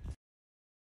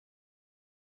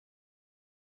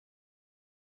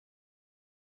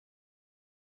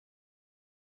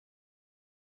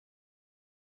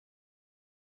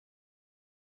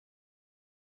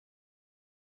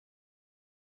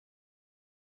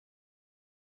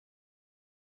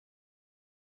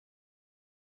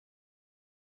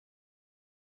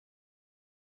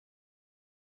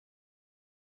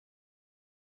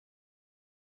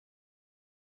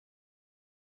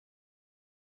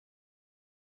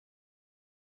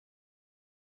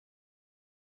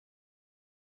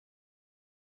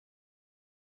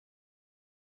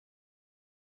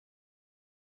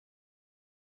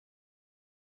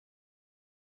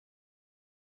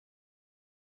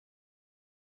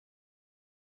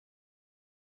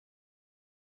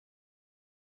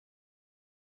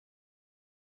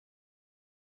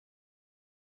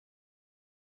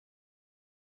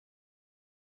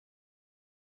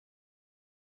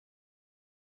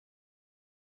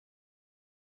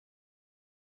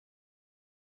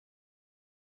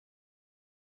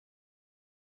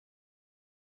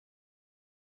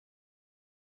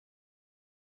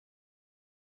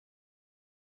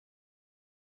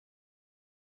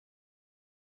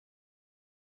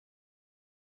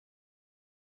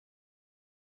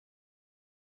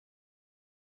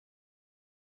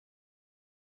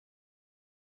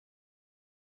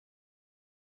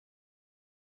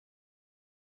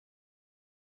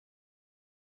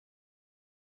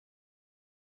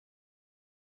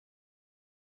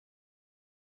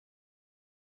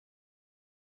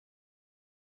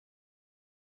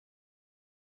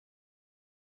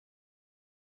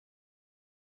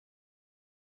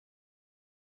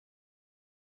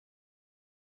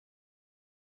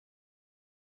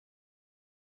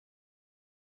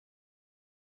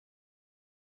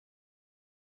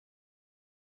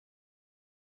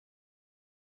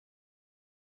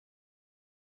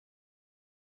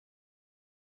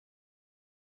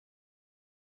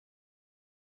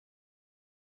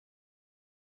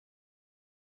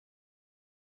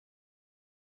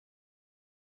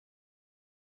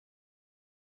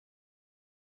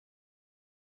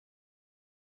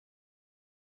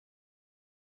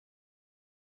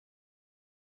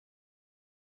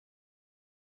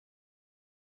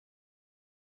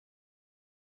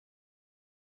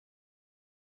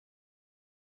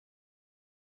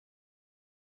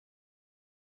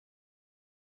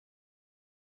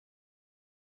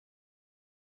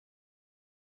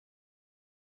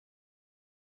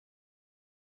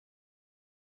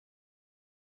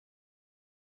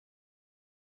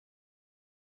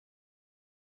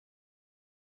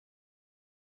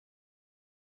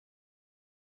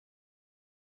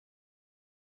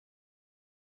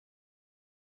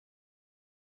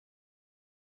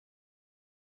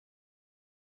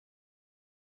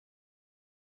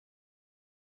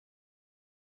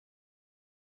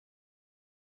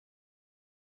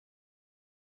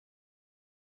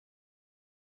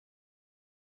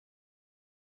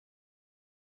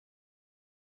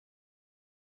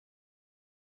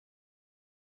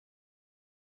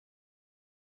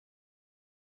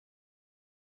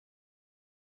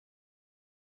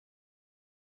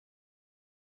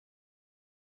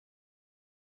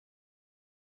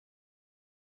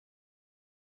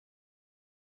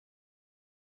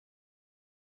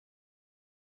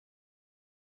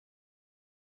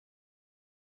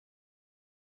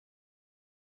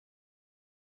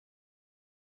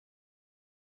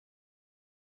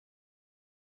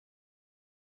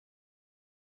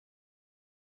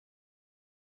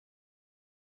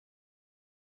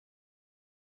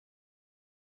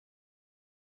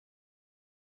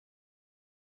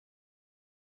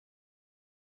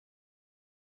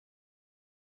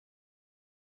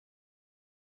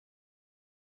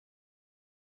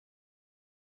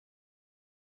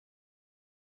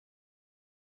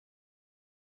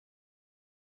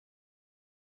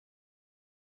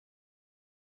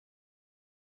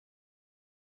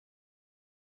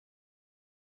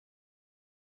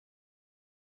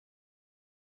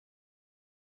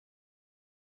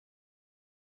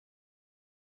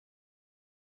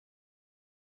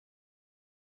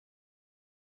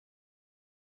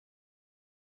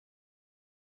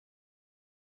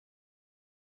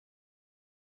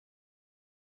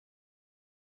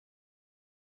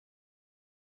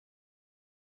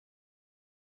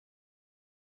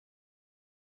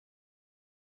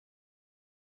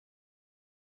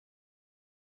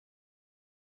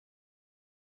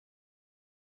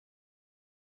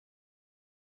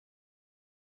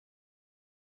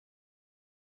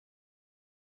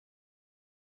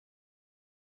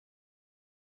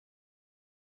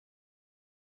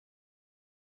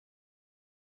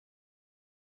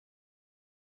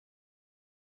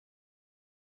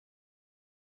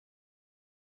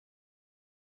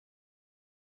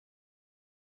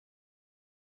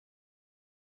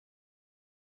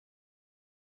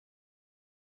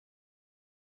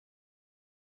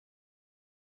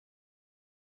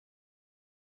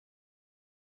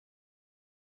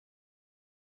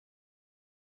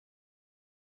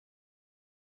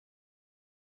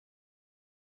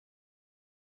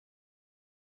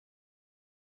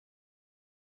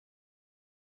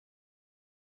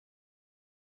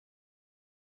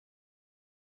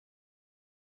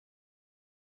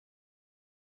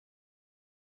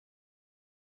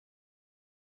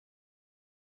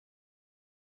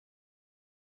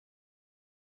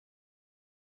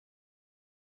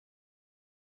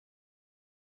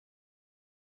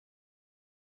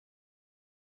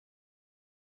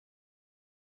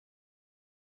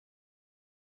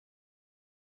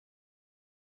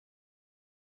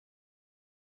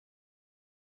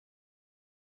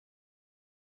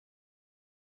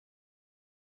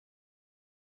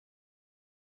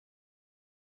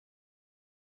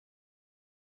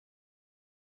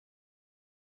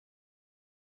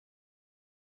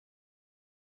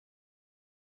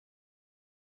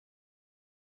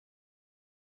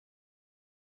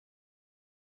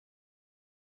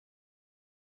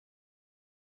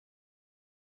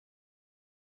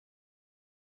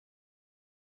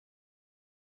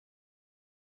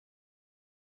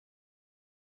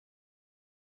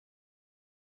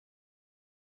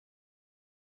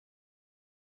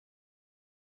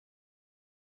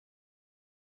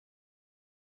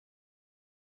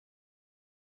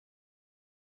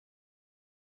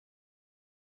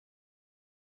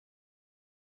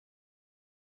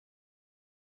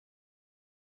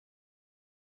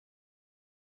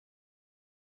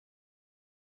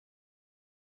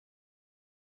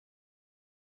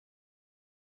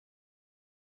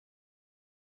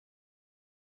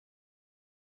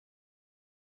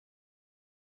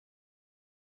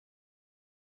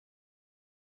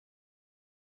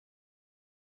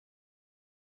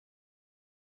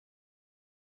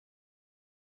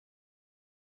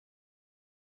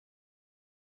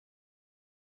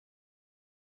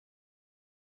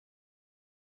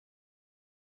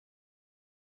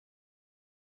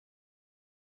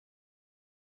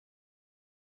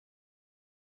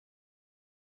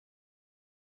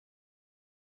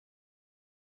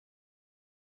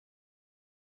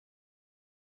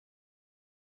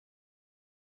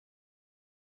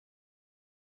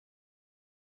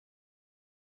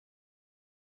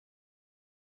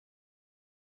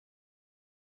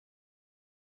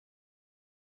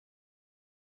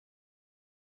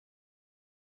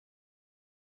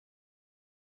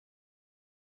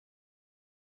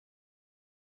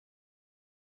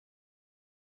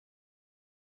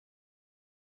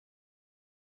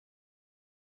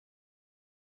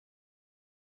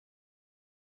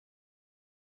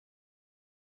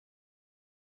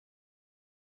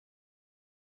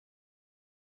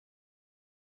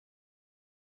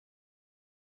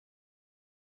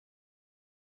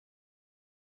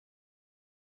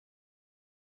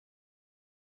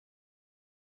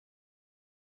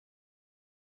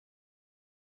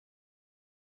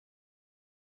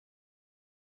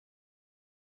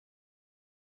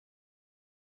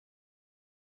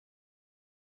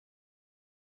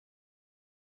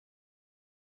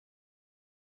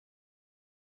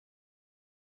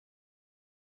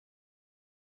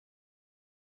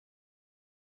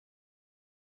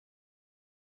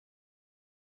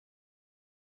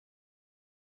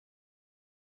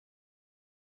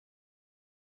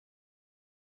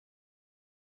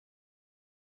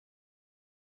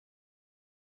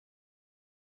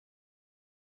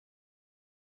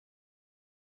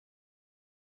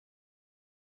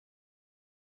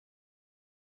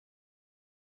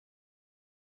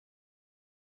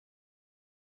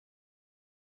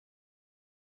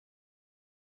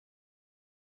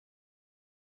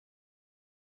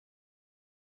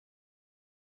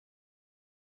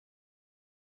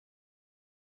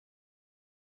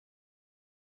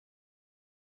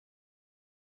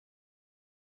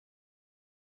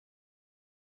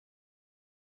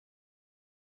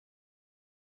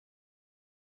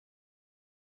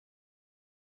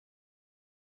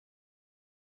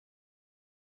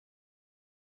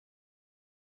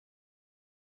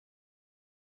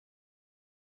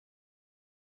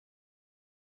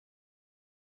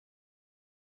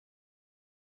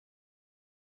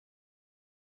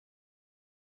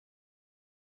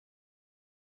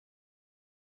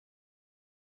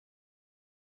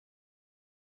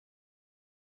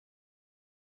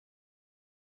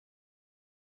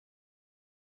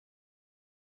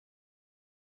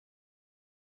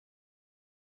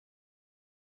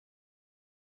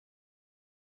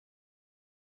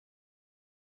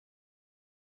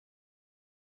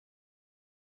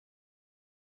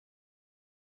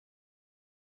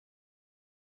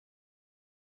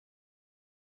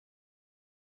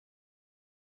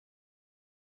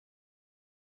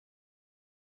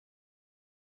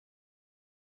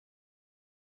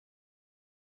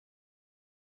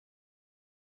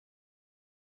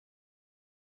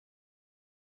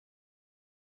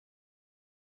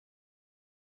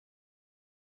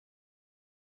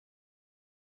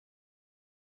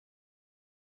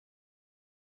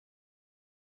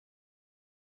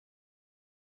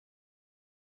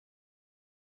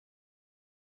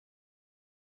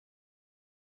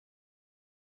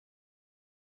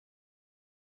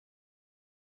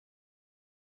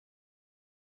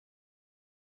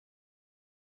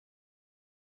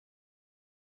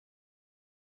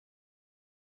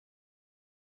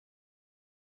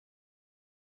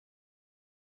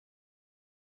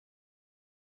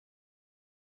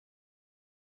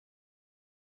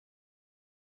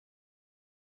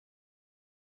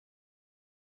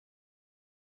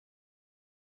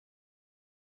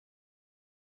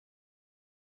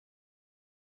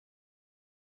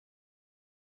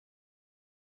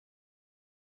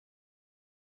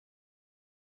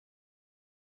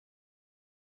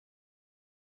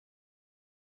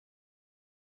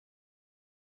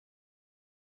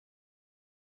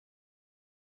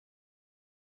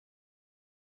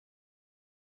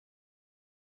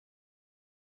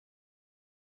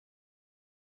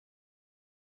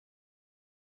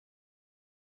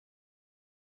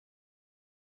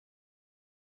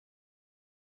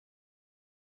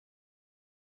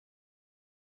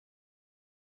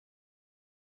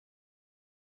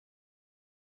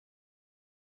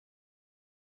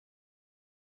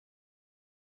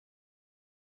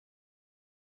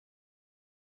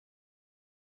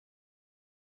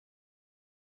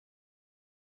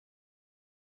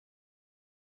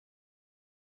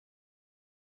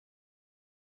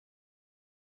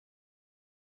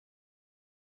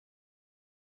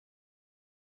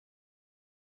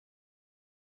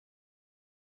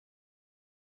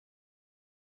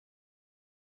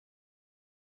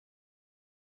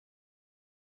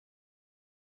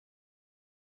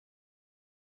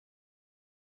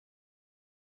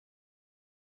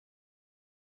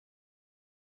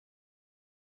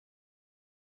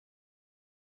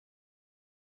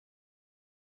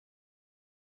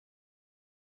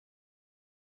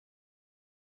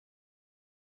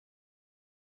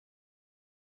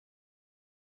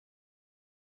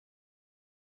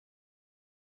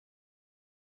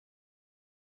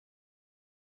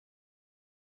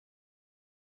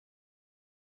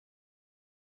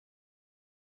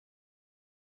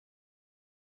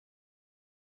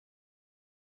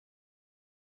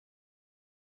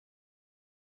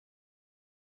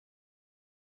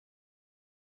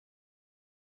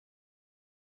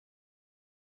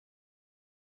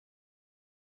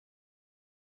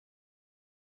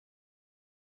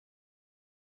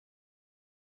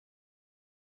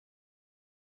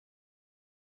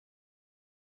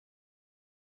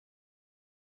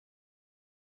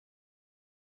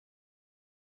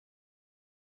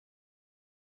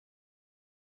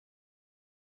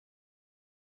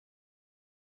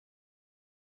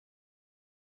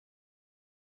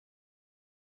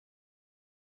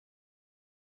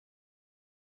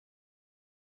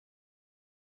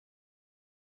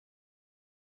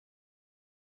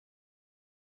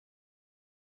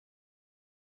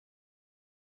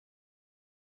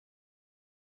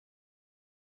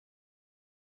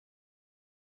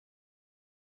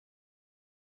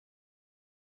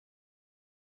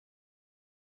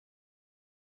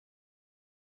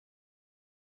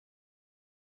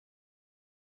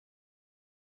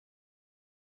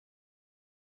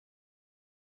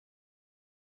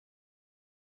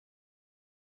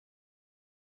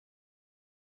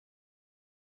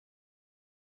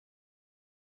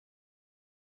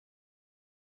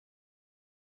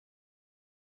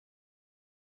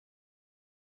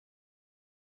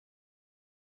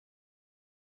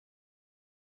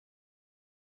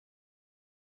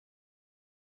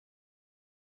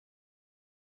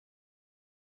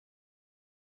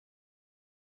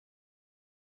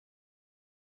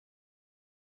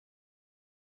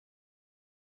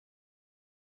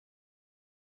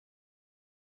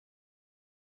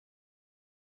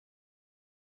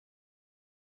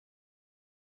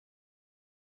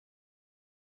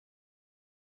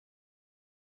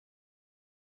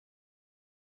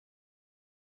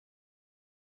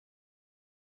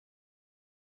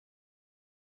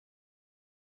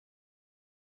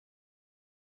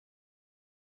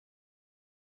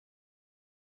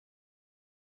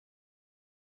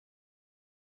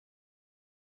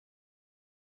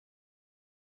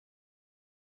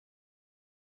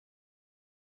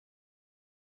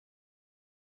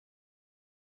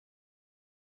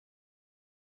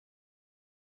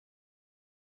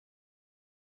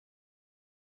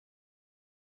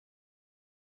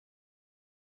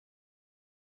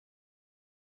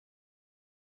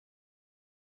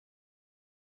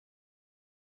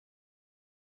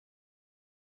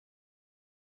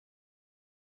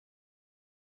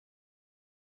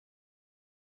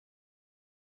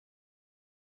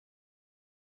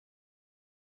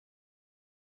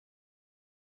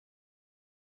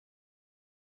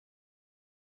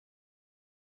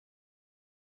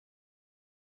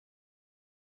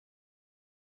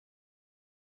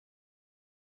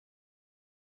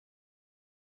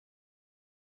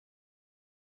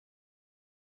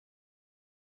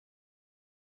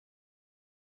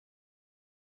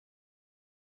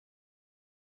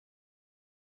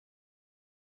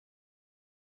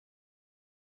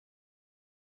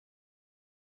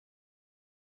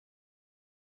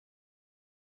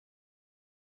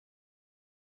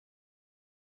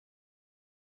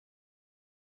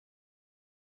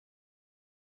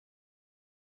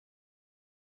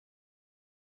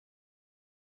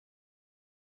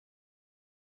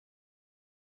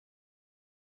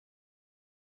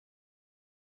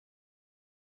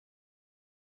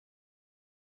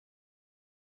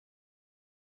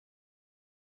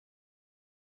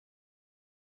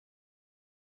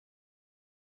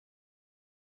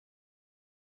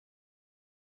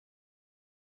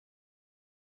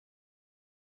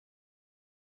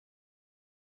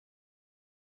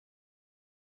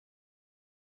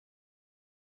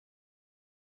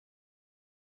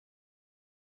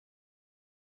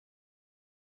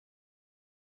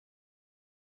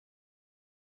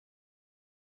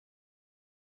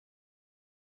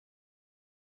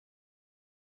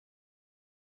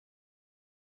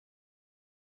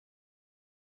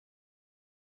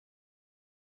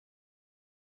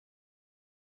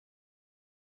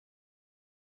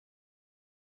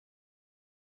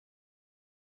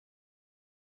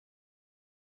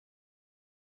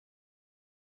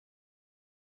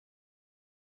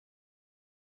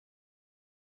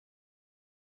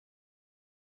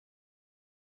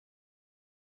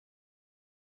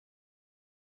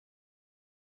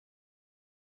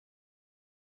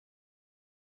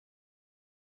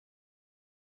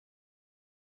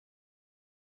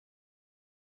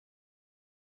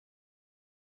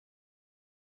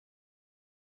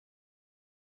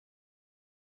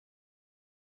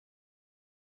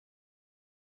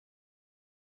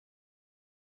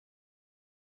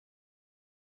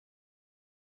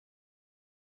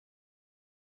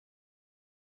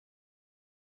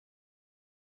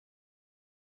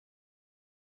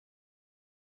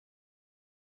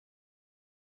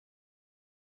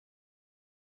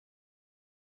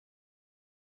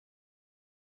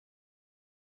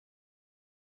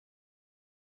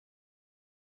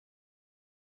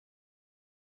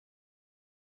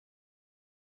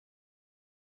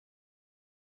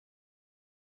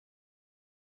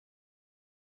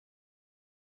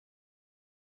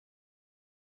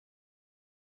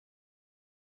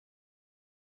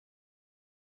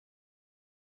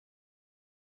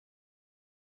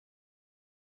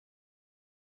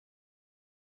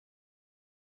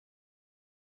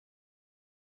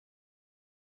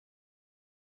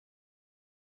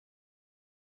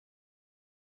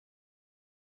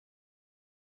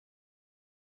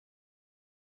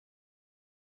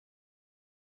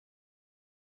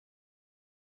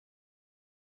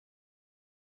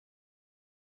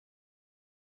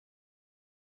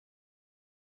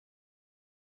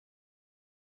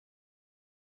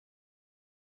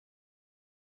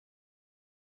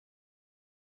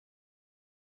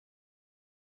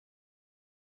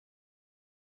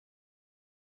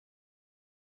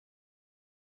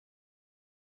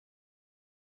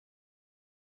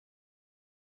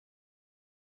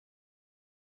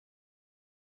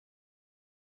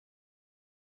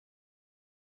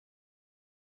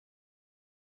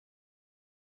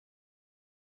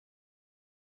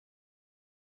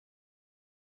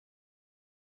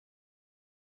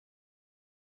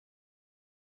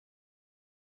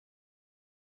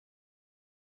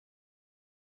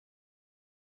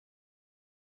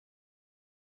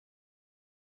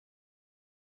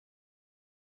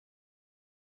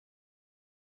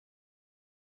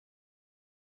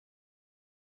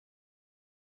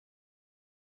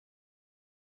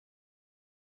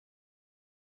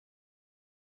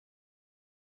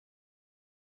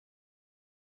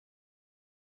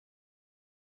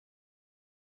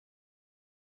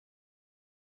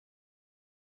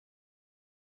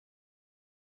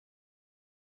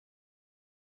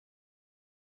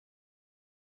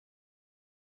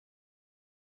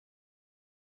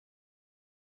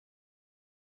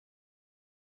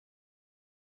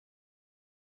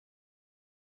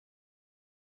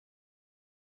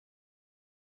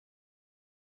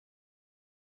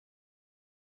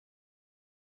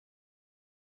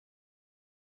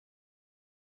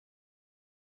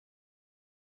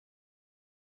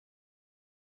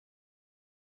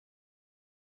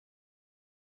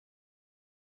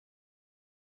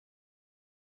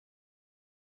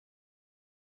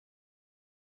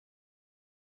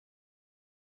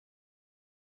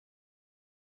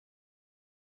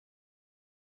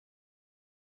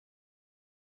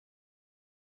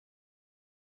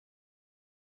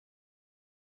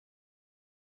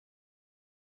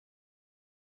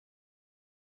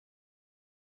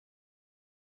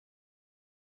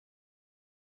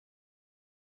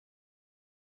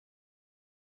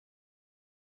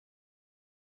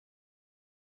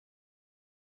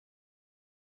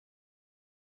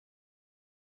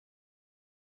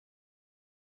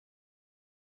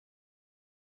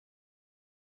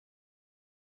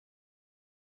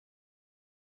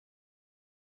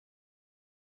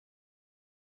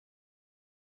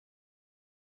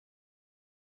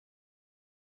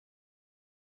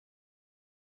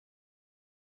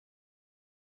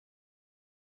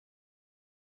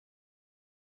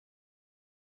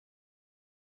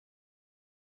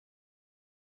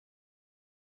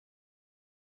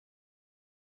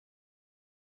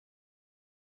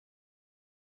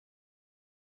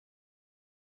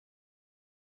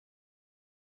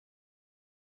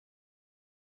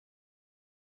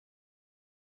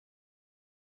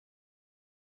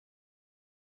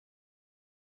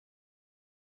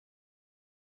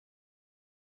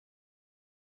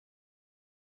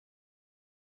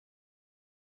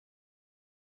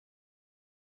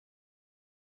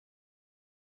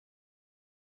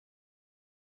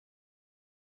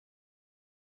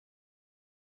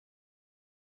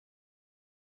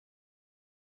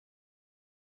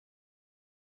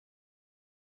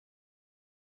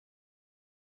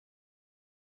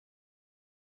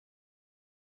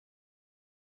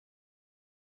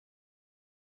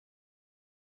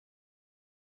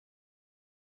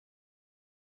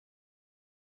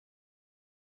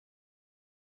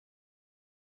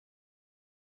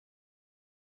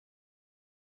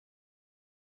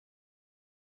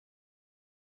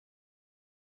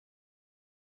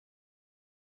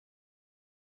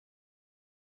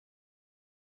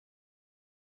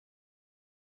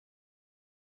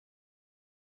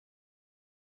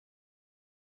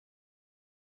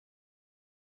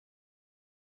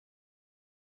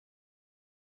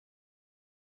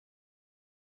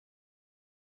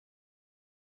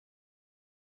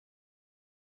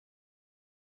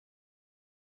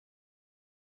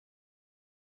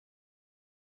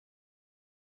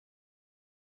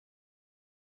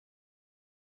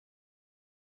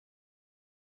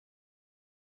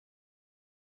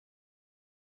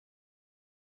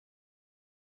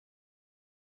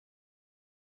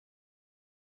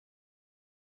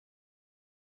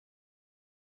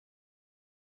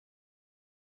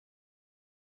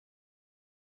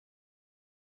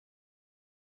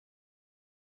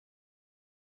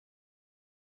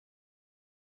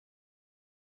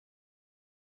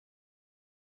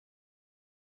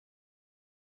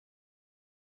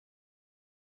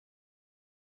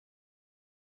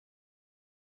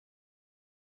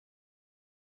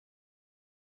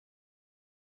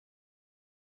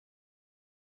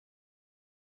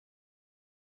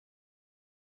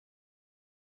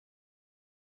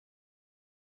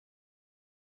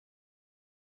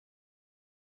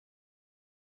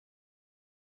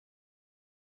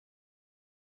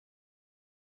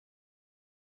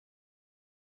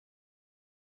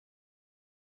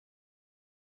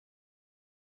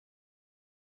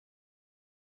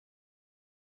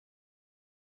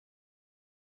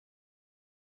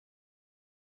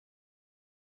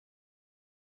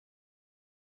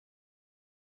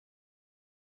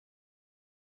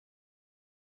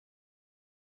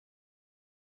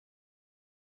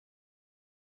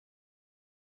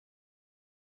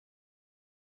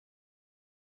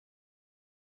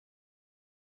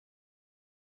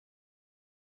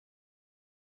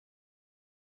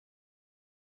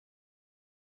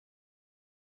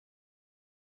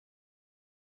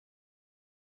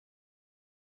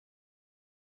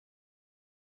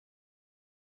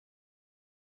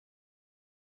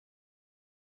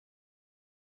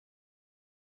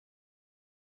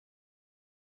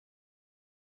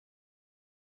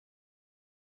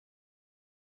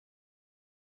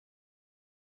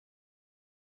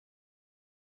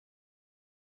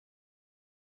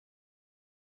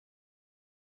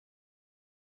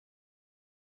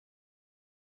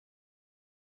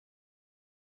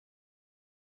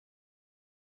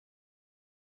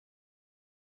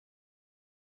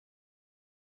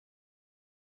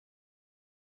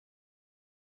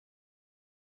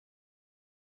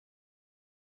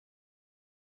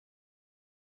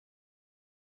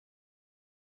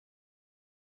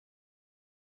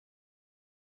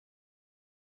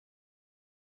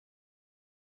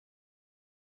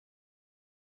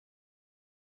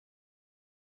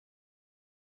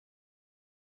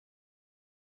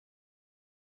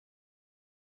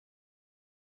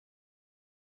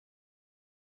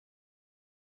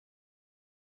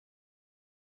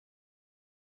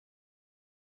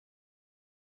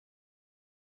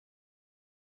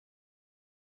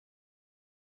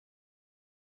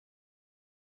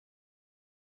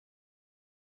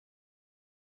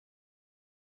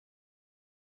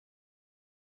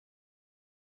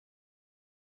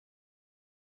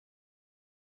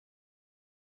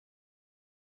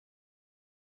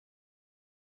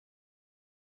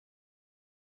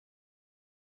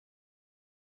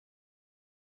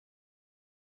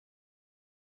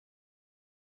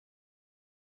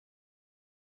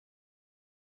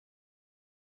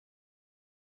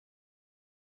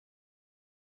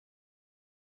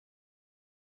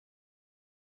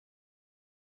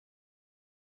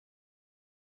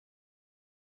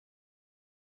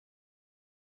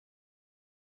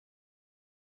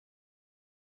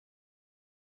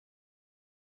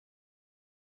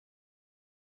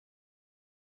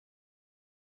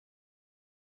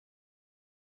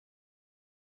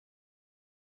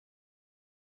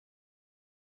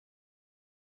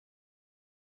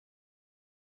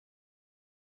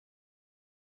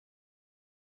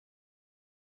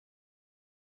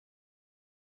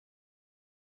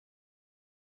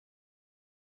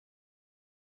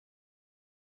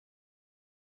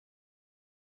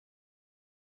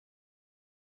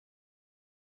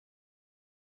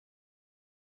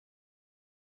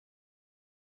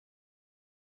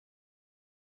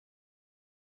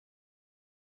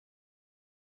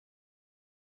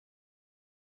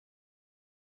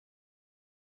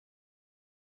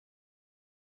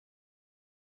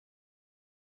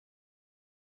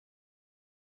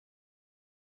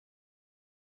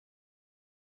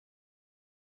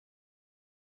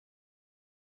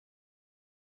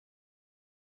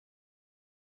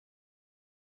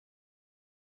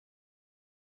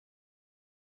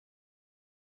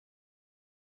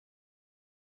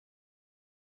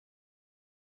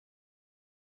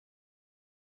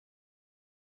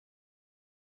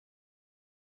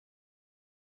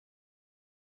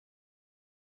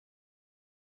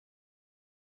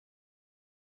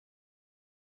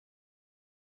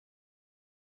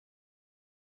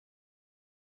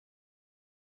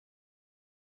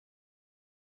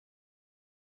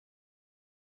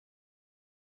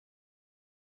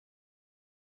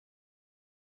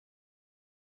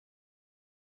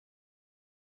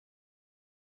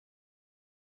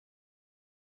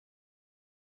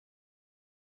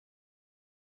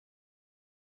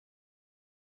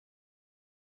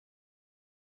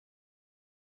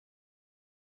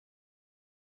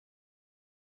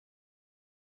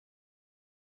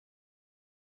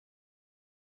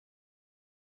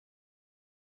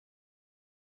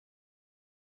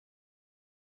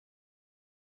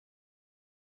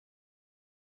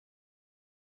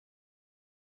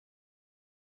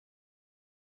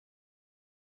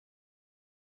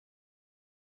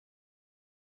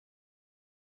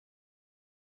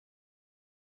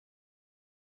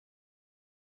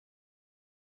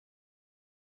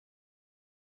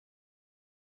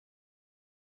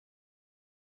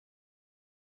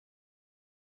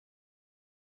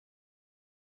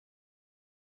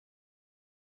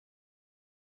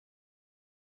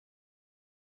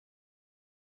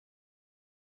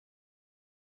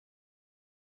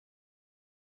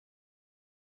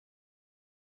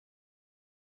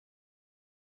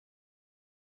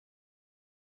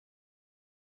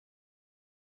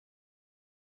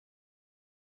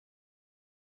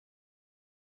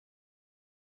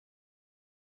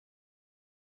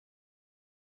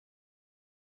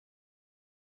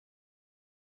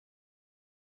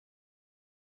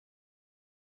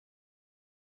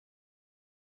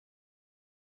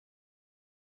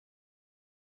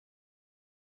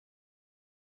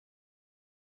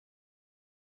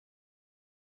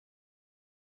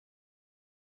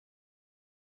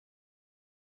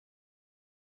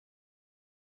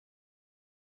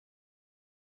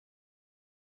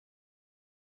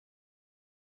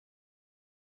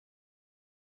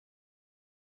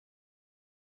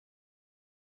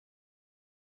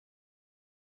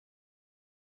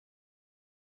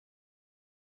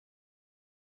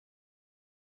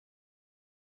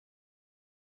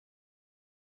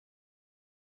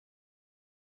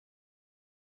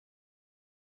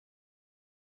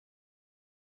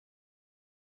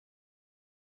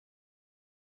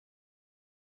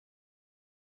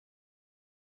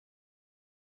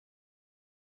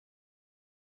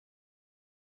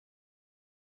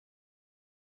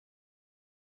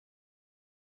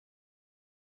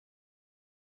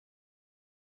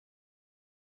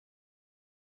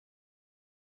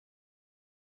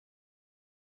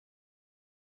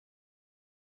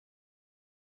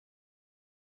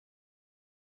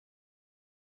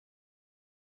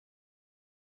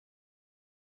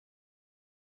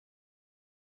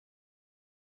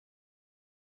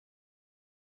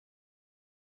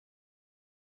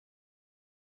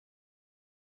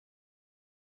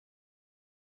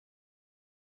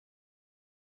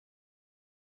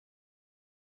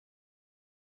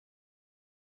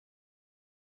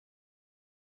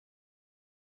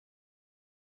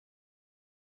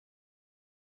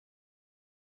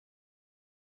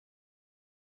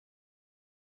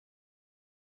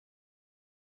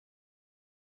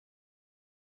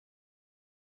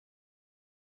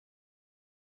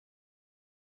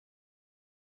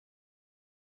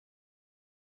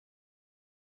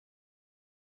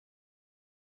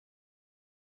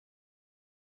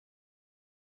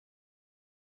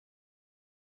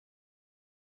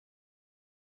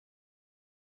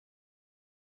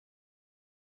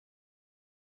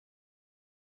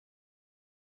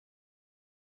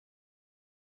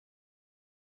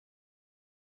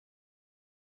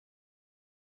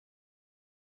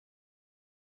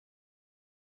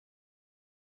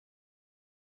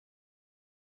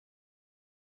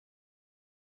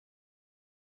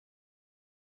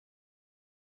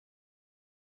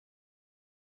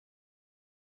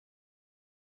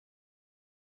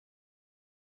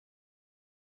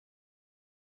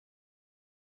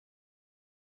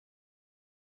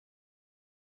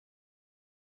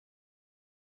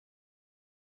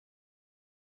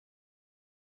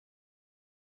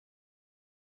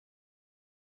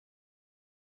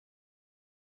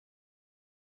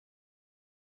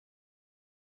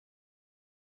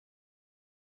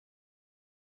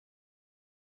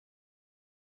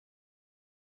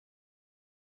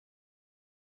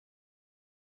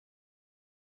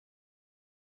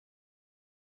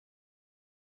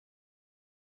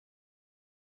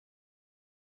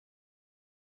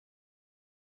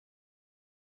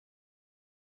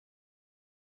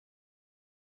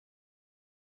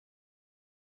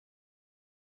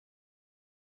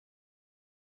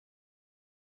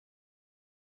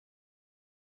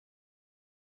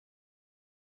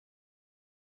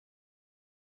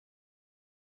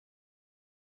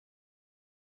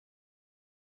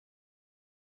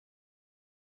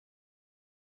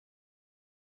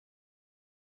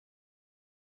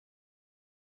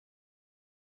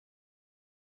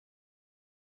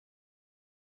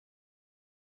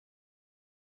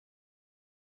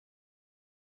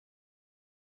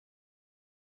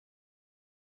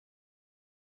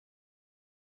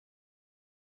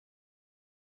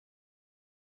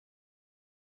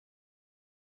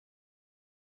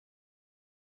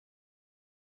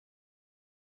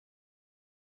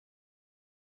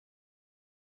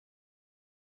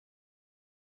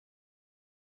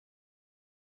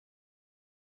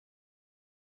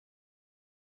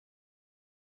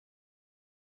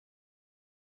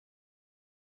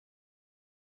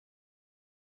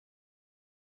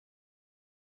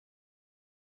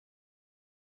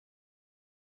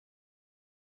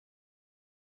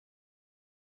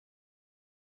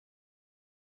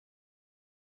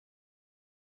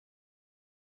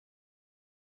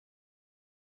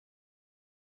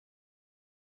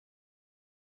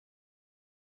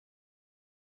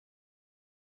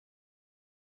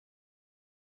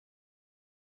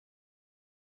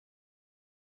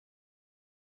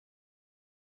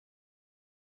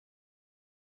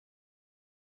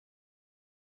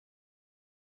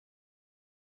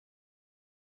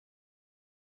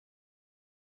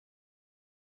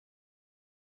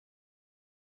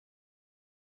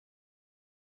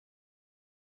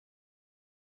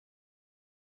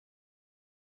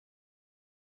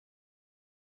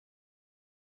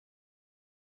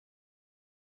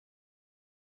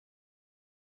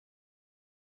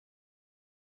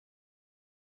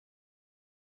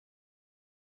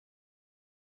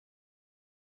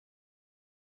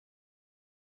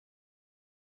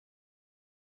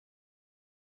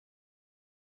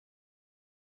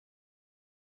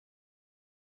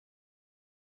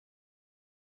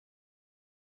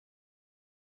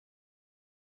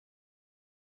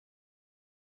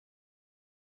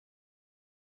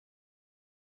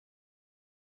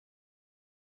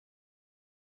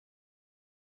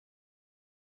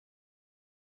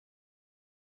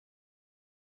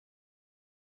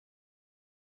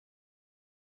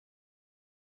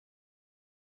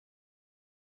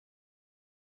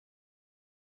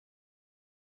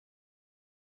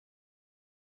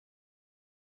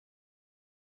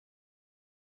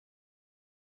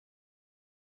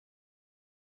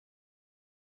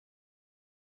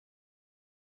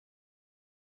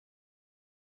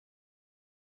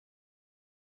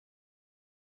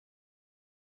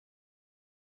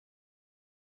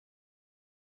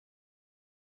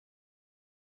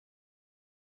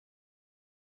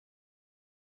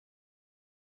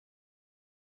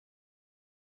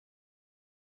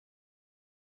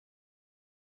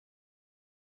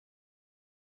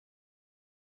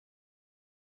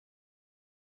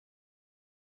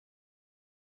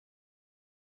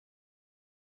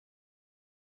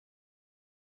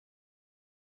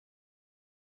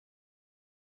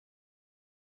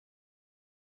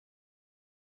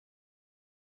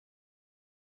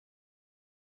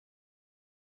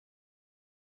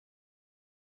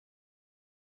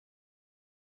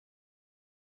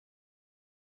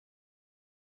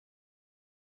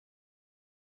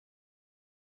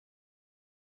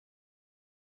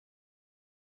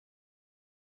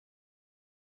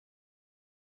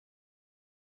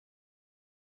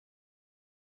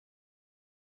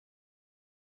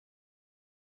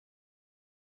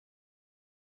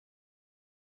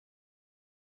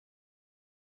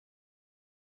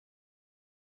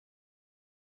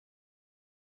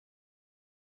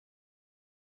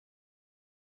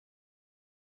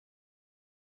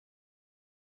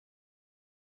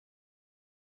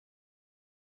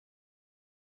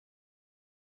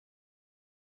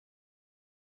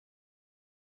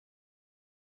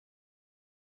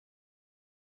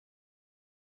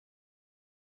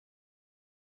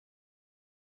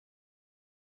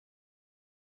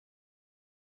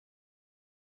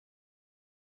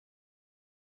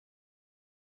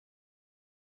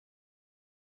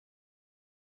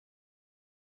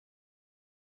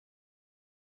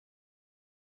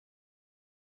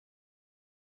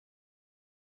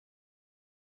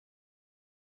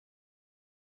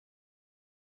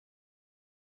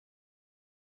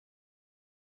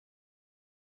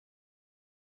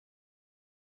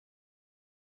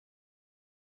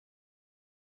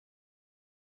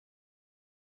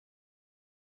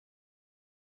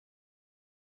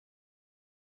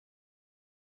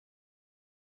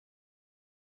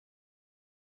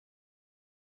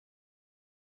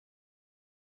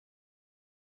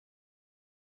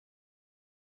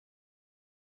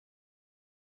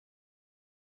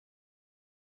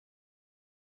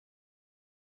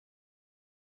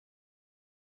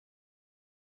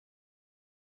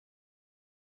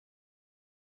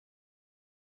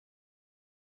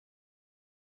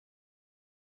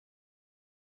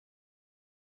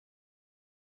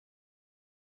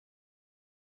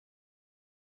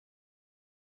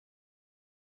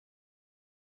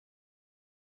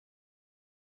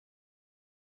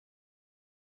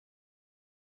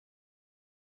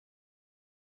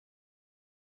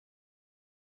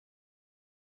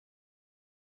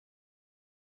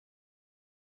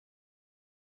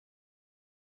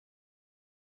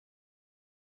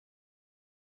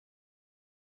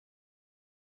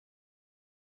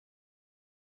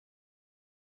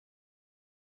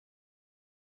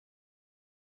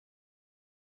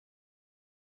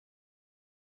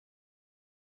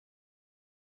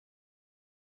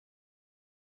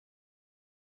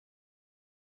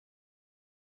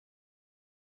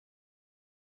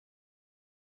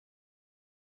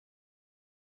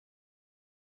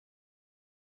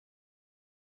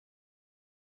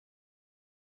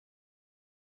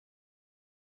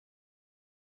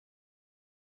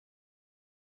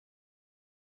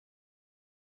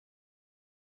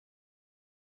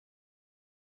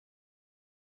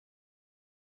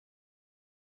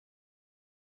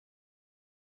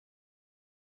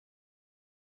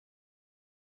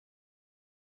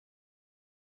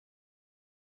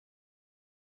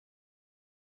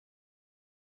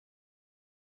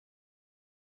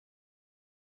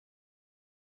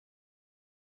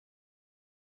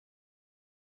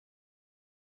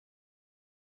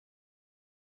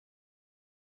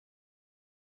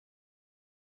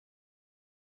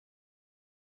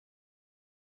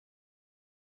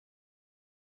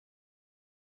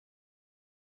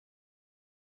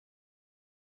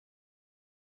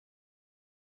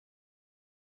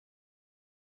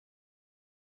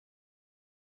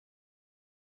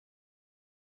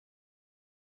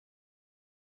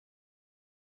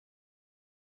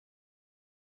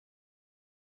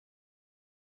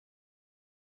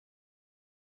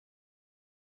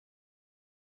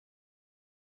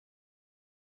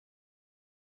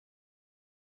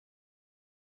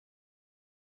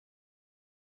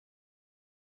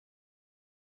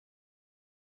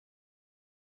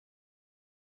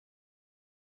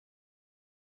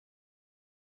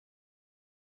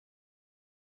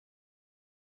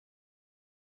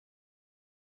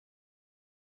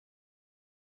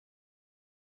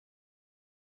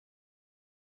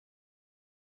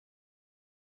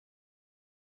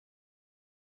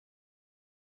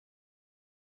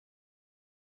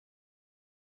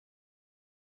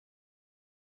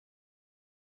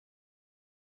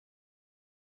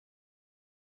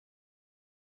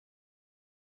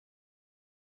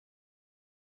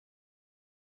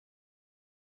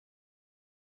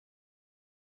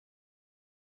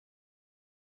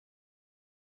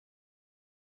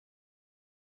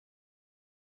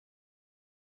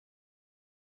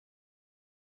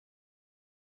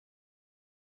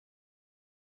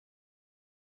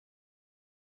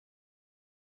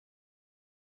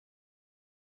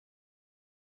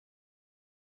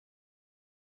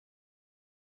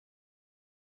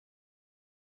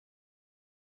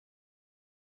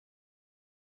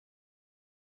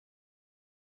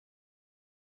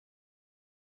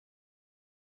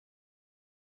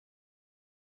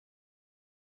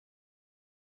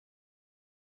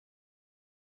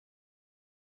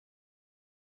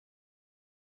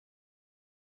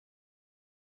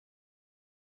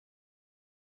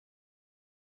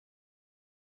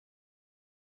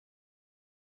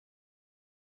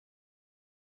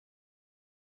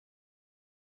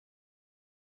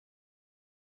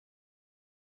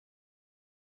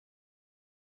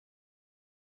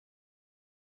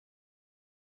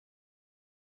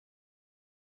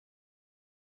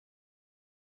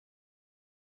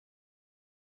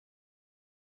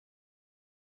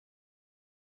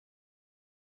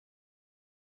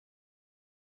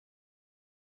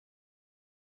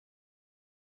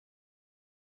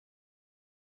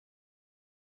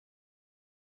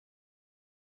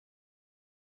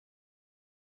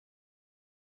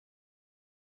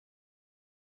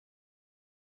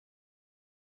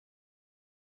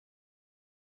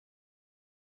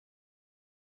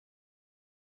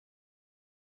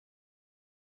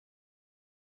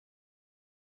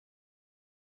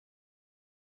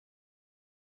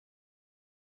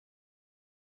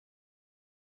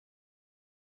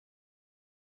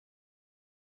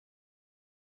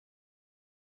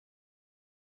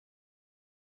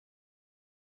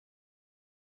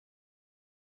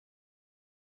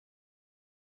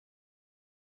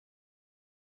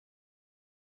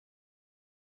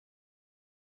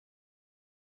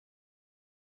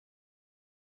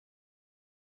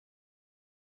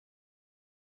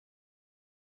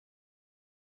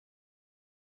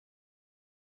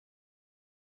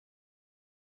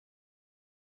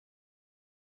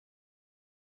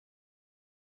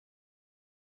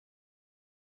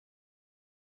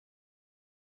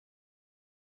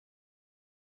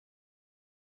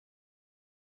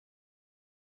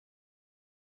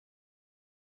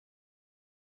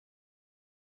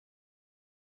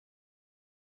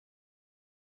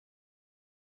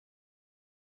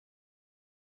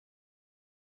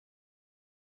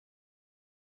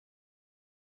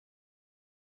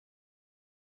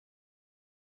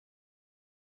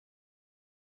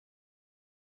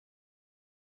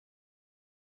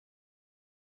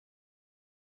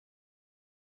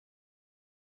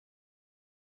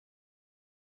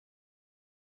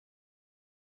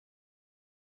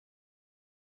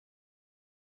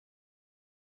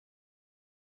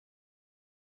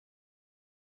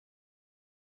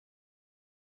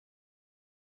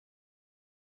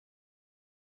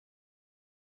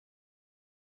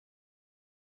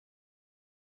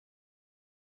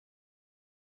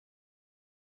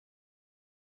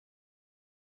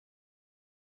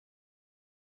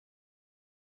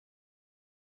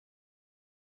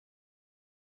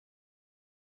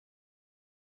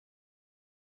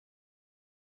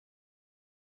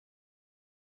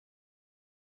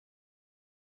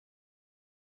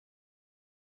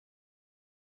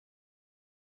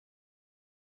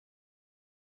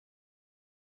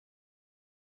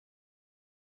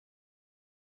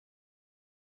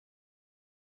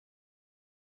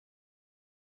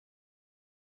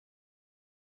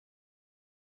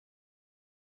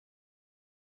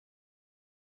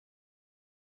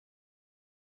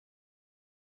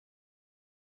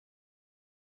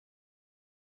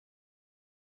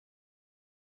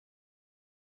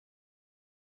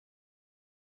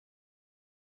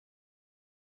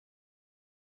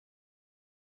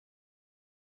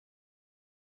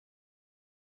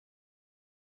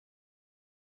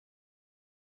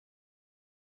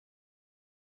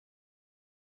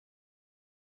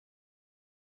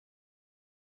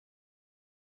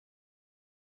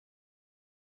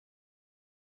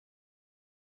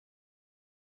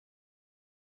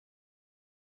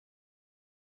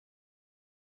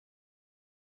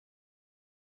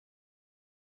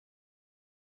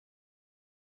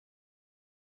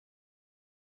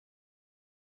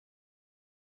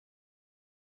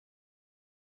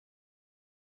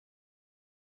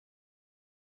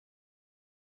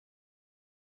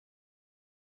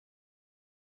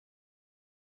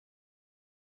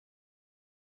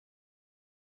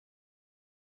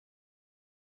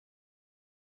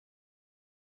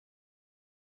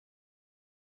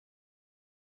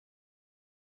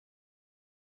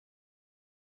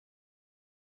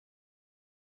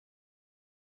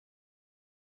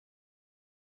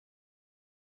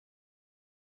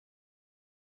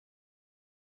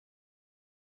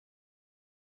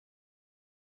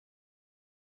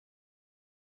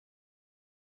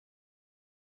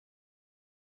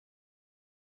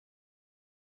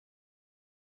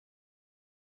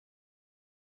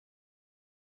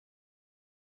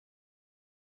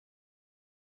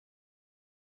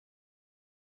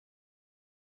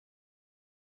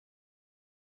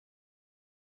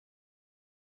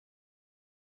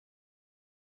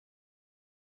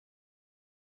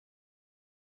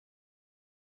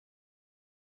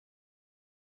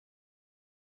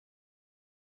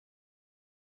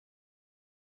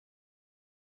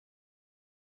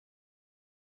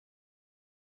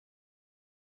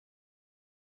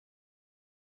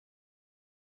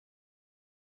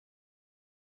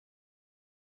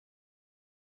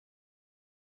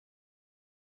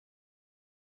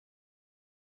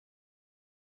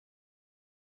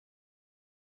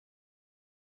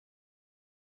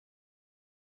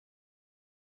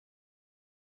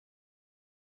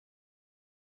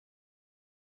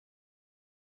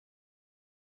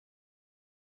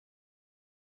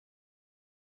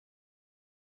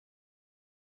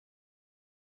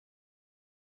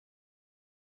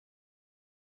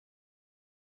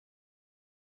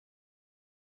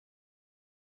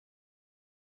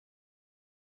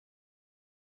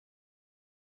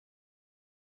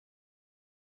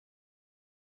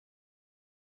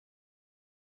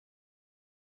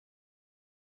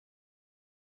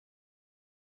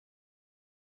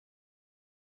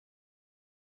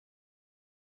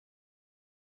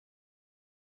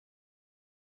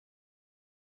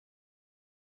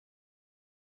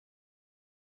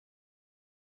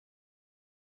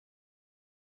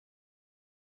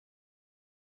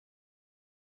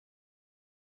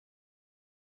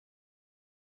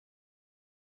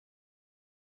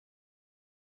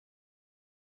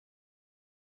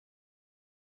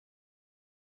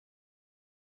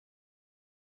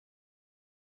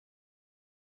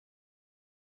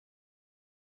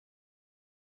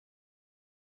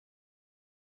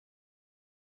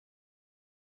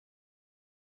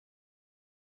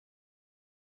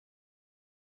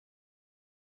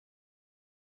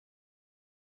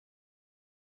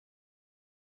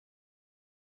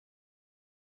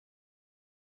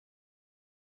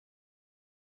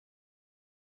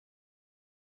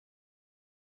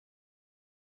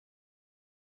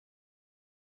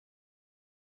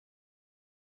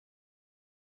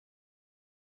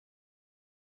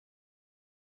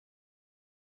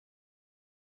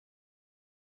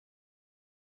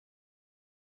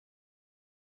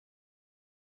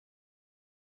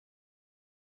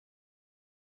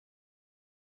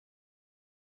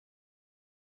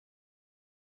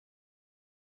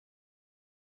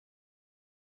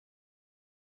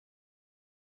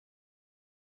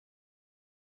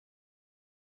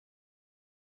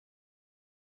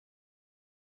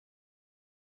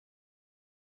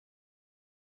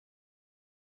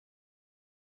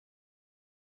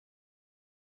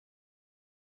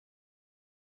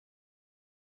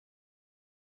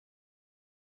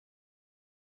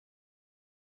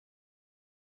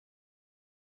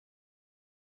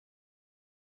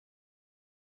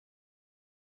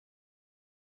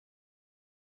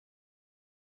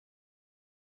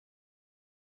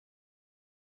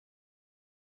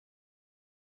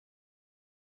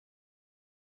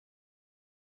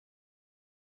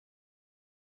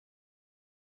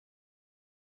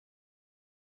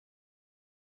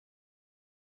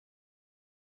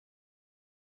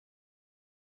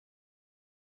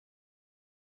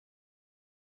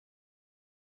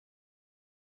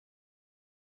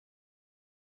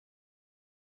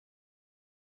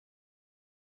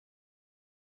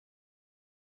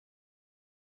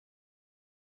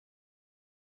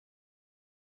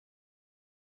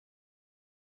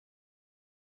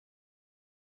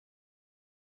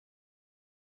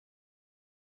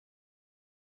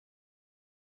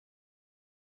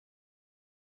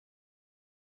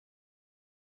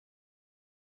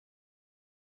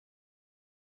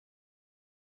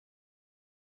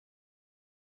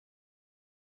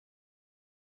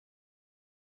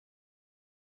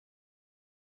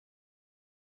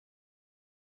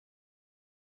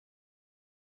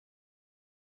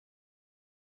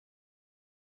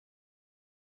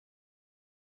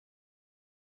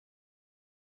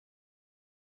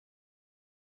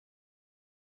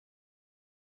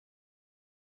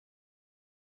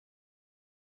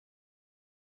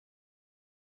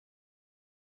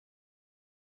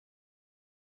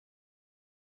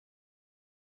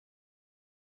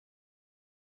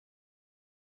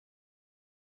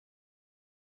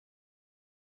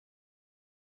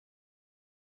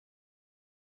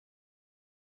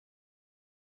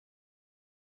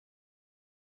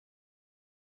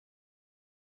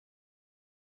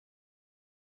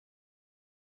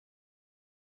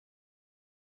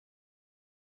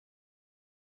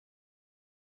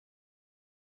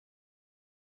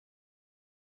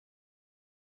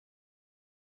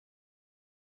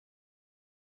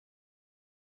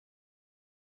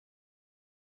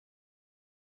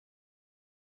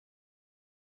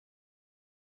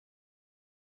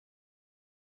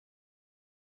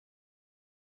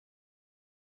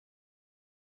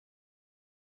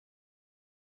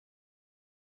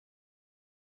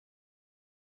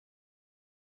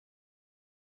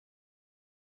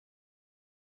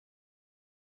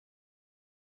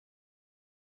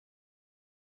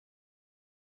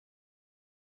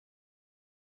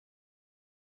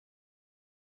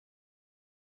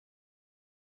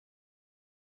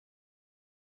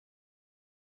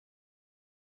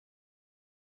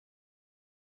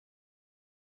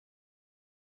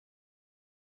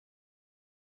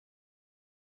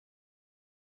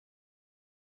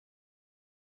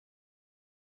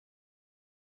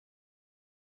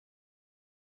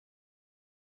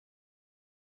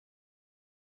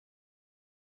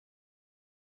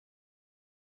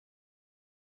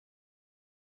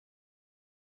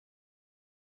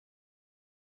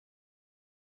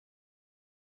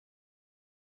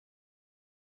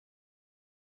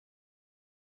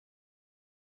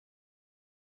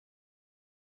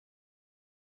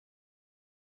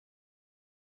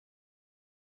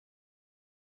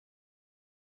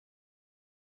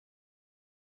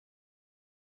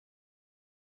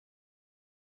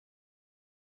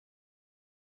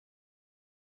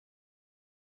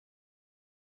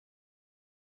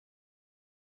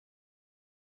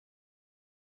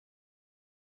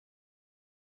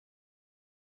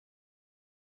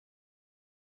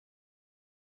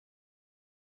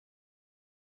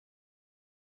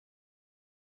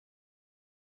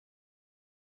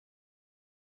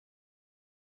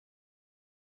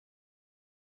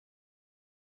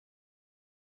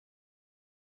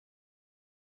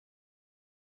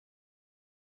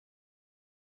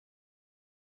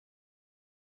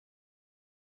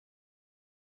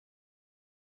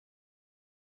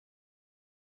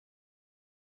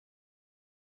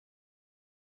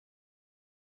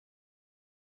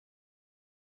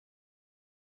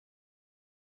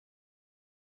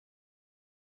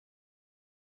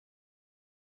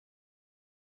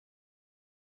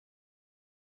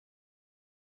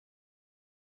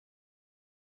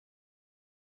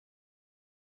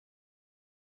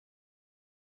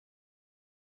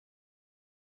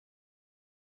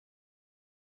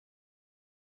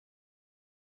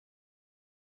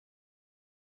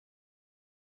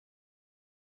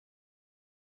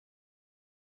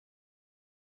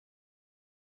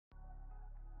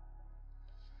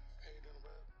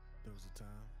 was a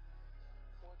time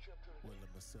where I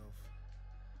let myself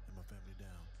and my family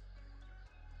down.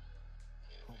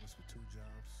 Homeless with 2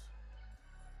 jobs.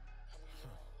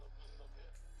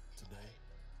 Today,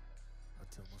 I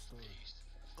tell my story.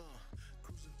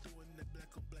 Cruising through in that black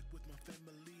on black with my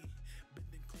family.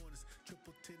 Bending corners,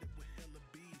 triple tinted with hella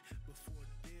bead. Before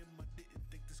then, I didn't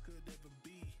think this could ever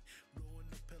be. Blowing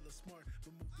up hella smart,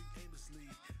 but moving aimlessly.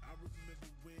 I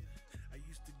remember when I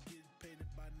used to get painted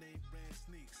by name brand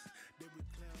sneaks. They would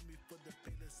clown me for the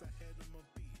payless I had on my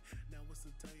feet. Now it's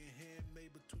Italian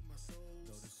handmade between my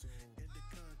soles and the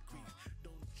concrete.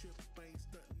 Don't trip, I ain't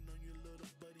stunting on your little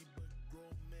buddy, but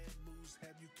grown man moves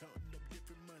have you counting up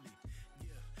different money.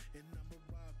 Yeah, and I'ma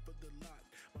ride for the lot.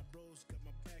 My bros got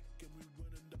my back and we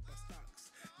running up our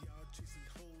stocks. Y'all chasing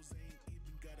hoes, ain't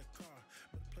even got a car,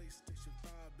 but a PlayStation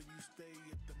 5 and you stay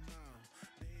at the mile.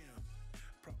 Damn,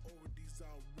 priorities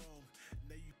all wrong.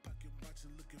 Now you pocket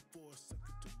watching, looking for a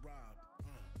sucker to rob.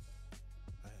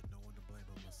 I had no one to blame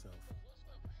but myself.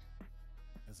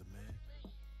 As a man,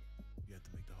 you have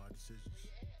to make the hard decisions,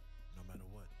 no matter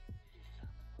what.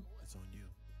 It's on you.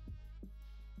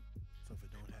 So if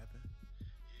it don't happen,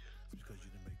 it's because you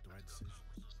didn't make the right decisions.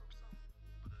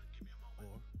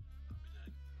 Or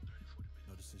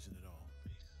no decision at all.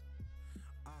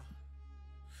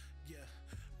 Yeah,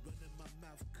 running my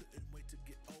mouth, couldn't wait to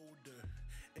get older.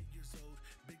 8 years old,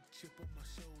 big chip on my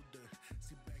shoulder.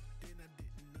 See, back then I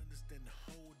didn't understand the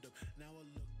hold up. Now I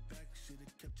look back,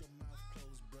 should've kept your mouth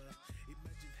closed, bruh.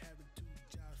 Imagine having 2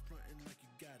 jobs fronting like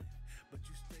you got it, but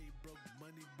you stay broke,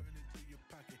 money burning through your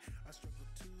pocket. I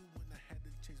struggled too when I had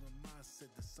to change my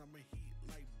mindset. The summer heat,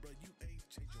 like, bruh, you ain't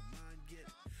changed your mind yet.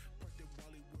 Parked at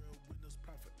Wally World, windows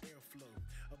proper airflow.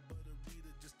 A butter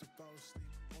reader just to fall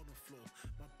asleep on the floor.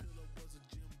 My pillow was a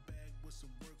gym bag with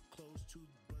some work clothes,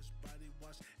 toothbrush, body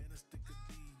wash, and a stick of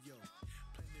Dio.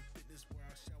 Planet Fitness where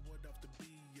I showered off the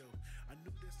B.O. I knew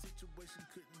that situation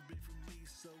couldn't be for me,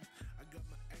 so I got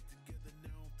my act together.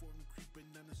 Now I'm for me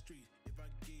creeping down the street. If I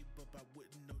gave up, I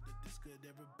wouldn't know that this could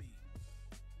ever be.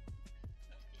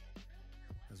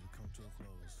 As we come to a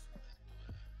close,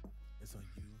 it's on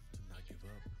you to not give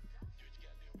up.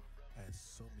 I had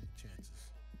so many chances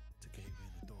to cave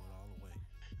in and throw it all away.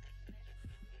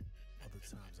 Other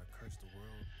times I cursed the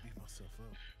world, beat myself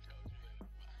up.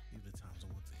 Even the times I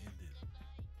want to end it.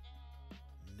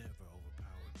 Never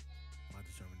overpowered my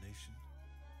determination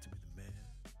to be the man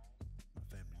my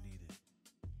family needed.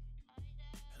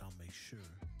 And I'll make sure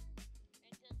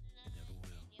it never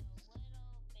will.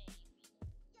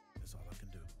 That's all I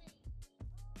can do.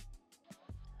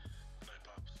 Night,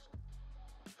 Pops.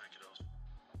 Thank you, those.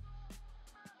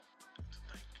 To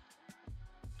think.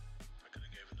 I could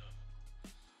have gave it up.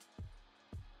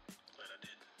 Glad I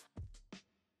did.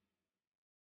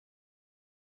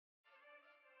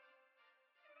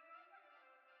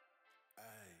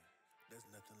 Aye, there's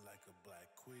nothing like a black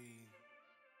queen.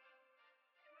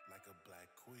 Like a black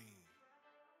queen.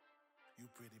 You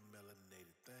pretty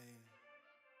melanated thing.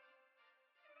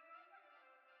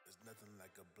 There's nothing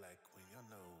like a black queen, y'all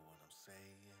know what I'm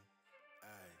saying.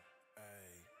 Aye,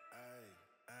 aye, aye,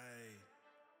 aye.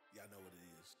 Y'all know what it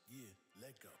is. Yeah,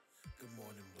 let go. Good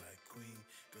morning, black queen.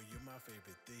 Girl, you're my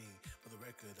favorite thing. For the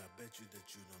record, I bet you that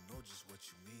you don't know just what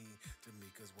you mean to me.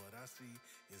 Cause what I see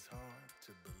is hard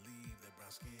to believe. That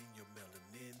brown skin, your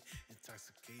melanin,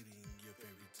 intoxicating. Your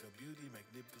fairy tale beauty,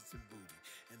 magnificent booty.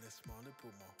 And that small that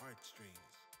pull my heartstrings.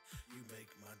 You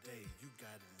make my day, you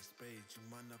got it in spades. You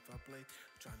mind if I play?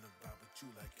 I'm trying to vibe with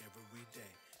you like every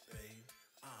day, babe.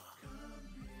 Come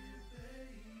here,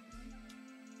 baby.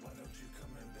 Why don't you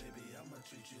come in, baby? I'ma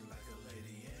treat you like a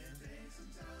lady and take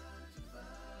some time to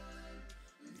vibe.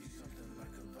 You something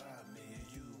like a vibe, me and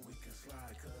you, we can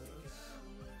slide, cuz you got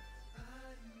what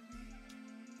I need.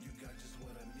 You got just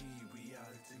what I need.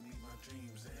 Reality meet my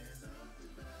dreams and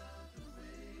something about the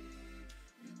way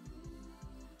you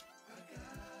move. I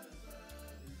got a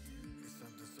vibe with you. It's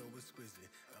something so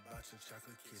exquisite about your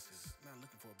chocolate kisses. Not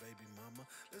looking for a baby mama,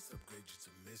 let's upgrade you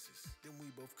to Mrs. Then we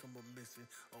both come up missing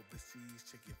overseas,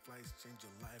 checking flights, change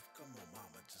your life. Come on,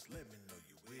 mama, just let me know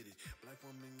you with it. Black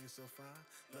woman, you're so fine.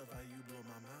 Love how you blow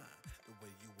my mind. The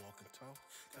way you walk and talk,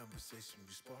 conversation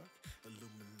we spark,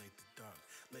 illuminate the dark.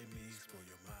 Let me explore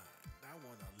your mind. I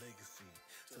want our legacy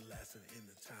to last an end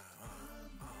of time.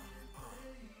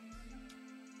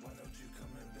 Why don't you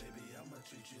come in, baby? I'ma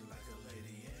treat you like a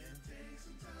lady and take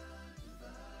some time to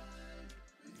vibe.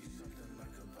 You something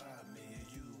like a vibe, me and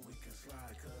you, we can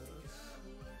slide, cuz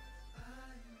you got what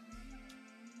I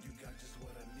need. You got just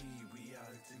what I need.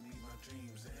 Reality meet my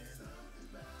dreams and something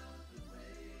about the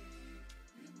way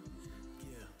you move.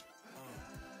 Yeah,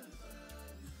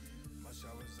 my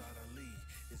shower's out of lead.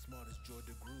 It's smart as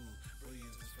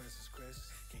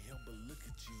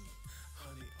you.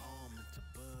 Honey almond to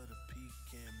butter,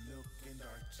 pecan, milk, and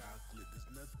dark chocolate. There's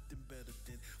nothing better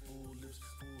than full lips,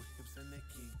 full hips, and that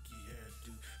kinky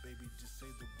hairdo. Baby, just say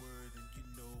the word and you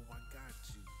know I got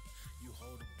you. You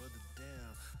hold a brother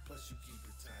down, plus you keep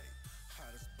it tight.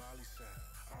 Hottest Bali sound,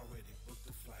 already booked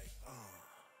the flight.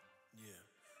 Yeah,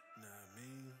 nah, I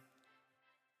mean,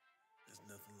 there's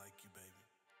nothing like you, baby.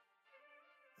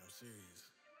 I'm serious,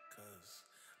 cause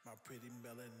my pretty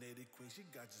melanated queen, she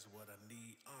got just what I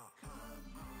need.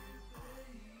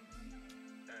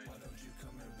 Why don't you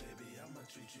come here, baby? I'ma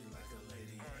treat you like a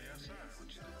lady. Oh, yes, sir. What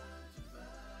you doing?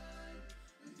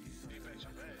 You bet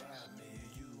your bags. Me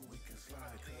and you, we can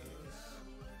slide, cuz.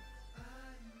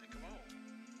 Then come on.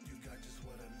 You got just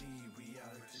what I need.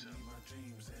 Reality, need my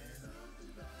dreams, and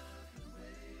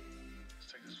Let's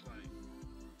take this flight.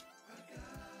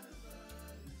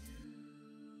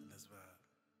 let's vibe.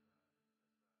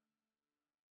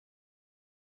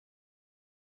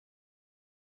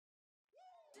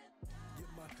 You're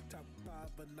my top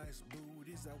 5 of nice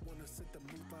booties. I wanna set the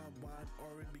move on wine,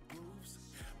 R&B grooves.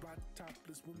 Rock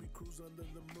topless when we cruise under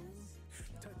the moon.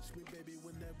 Touch me, baby,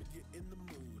 whenever you're in the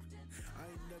mood. I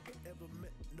ain't never ever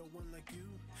met no one like you.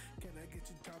 Can I get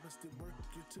you topless to work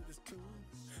you to this tune?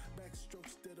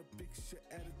 Backstrokes that'll fix your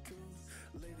attitude.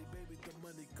 Lady, baby, the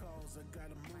money calls, I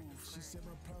gotta move. She said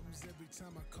my problems every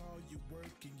time I call you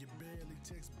working. You barely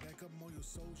text back, I'm on your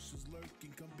socials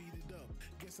lurking. Come beat it up.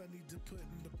 Guess I need to put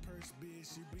in the purse bid.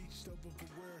 She reached over for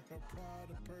where her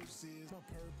Prada purse is. My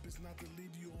purpose not to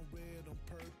leave you on red on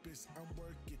purpose. I'm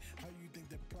working. How you think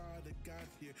that Prada got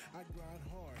here? I grind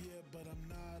hard, yeah, but I'm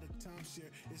not a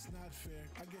timeshare. It's not fair.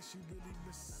 I guess you really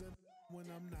miss it when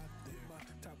I'm not there. My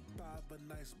top 5 of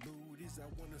nice booties. I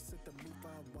wanna set the move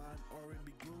on wine,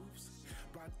 R&B grooves.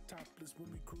 Rock topless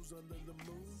when we cruise under the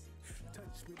moon.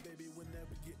 Touch me, baby,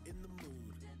 whenever you're in the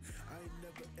mood. I ain't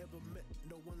never ever met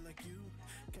no one like you.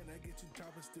 Can I get you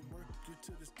topless to work you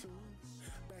to this tune?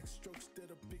 Backstrokes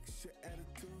that'll fix your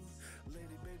attitude.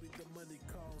 Lady, baby, the money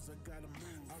calls, I gotta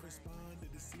move. I responded,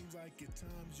 it seems like at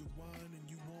times you whine and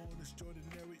you want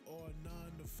extraordinary or a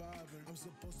 9 to 5. I'm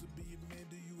supposed to be a man,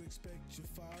 do you expect your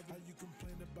father? How you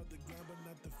complain about the grind but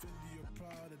not the Fendi or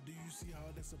Prada? Do you see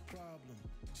how that's a problem?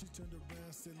 She turned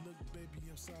around and said, look, baby,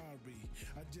 I'm sorry.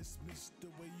 I just missed the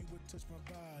way you would touch my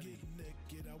body. Get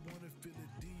naked, I wanna feel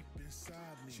it deep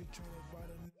inside me. She trying to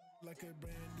ride a like a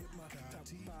brand new my top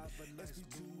 5 of nice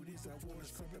booties. I wanna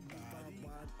set the move on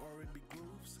wine, R&B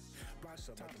grooves. Rock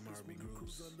topless when we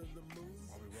cruise under the moon.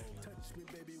 Touch me,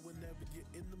 baby, whenever you're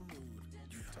in the mood.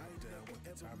 I ain't never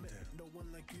ever met no one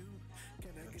like you.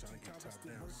 Can I get you topless to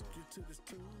work you to this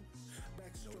tune?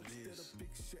 Backstrokes that'll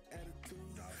fix your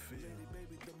attitude. Lady,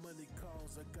 baby, the money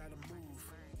calls, I gotta move.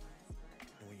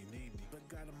 And when you need me, I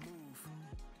gotta move.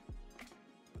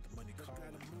 But the money calls,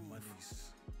 the money's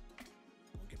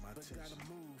gonna get my attention. but gotta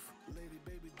move. Lady,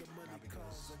 baby, the money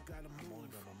calls, I gotta move. I'm only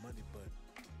about my money, but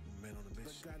I'm a man on a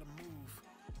mission. But gotta move.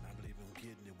 And I believe in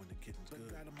getting it when the getting's But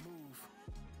good. gotta move.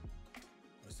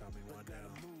 It's time we wind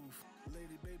down. Gotta move.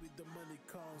 Lady, baby, the money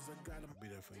calls, I gotta I'll be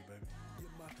there for you, baby.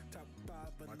 You're my top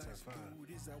 5 of My nice top 5.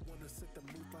 booties. I wanna set the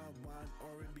move on wine,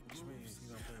 R&B What you mean? grooves. You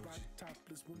know I'm playing with Rock you.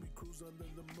 topless when we cruise under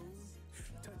the moon.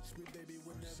 Touch me, baby,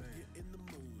 whenever saying. you're in the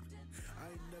mood. I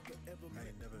ain't never ever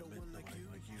met never no met one nobody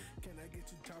like you. Can I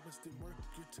get you topless to work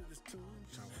you to this tune?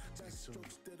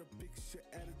 Backstrokes that'll fix your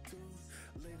attitude.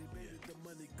 Lady, baby, the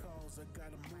money calls, I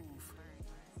gotta move.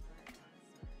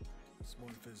 It's more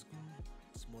than physical.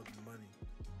 It's more than money.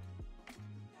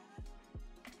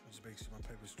 I just make sure my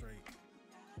paper's straight.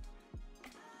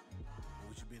 And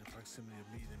with you being in proximity of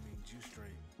me, that means you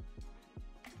straight.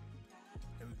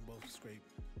 And we can both scrape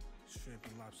shrimp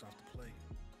and lobster off the plate.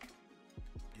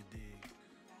 You dig?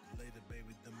 Later,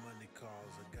 baby, the money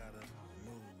calls. I gotta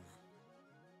move.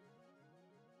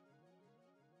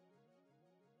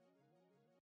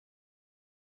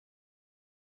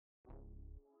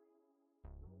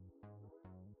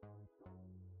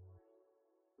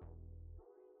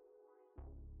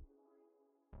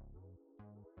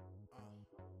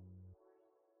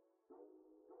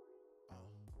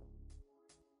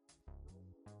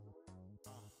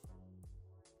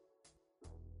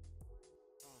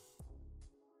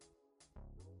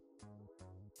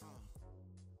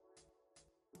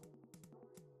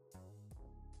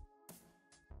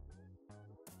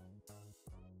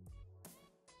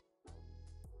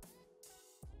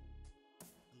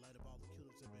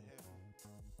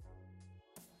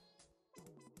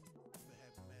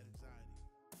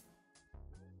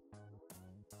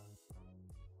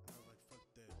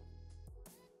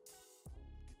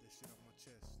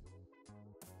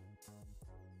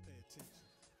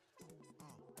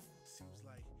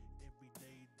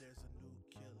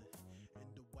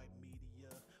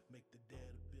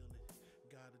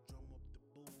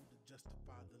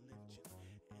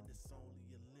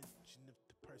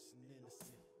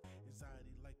 innocent, innocent.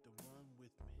 Anxiety like to run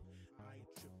with me. I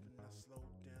ain't tripping, I slow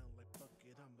down like fuck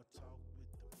it, I'ma talk with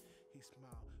them. He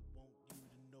smiled, want you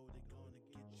to know they gonna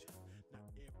get you.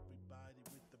 Not everybody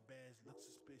with the badge looks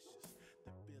suspicious.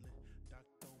 The feeling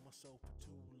docked on my soul for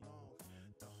too long.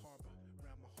 The harbor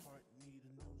around my heart need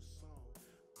a new song.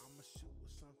 I'ma shoot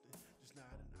with something, just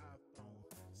not an iPhone.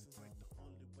 Seems like the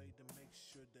only way to make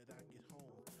sure that I get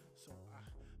home. So I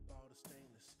bought a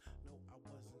stainless. No, I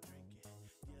wasn't drinking.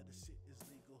 Yeah, the shit is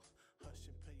legal. Hush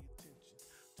and pay attention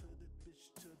to the bitch,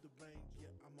 to the rain.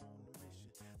 Yeah, I'm on a mission.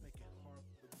 Make it hard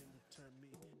for them to turn me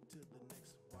to the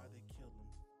next. Why they kill them?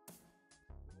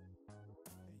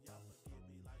 And y'all forgive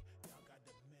me like y'all got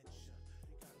dementia.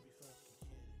 You gotta be fucking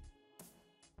kidding.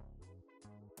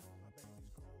 My babies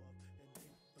grow up and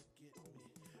they forget me.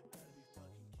 Gotta be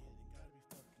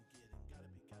fucking kidding. Gotta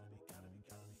be fucking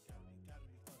kidding. Gotta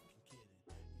be fucking kidding.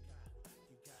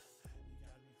 You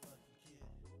gotta be fucking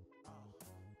kidding.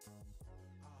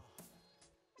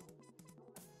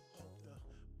 Hope the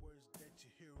words that you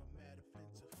hear are mad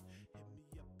offensive. Hit me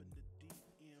up in the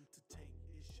DM to take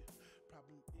issue.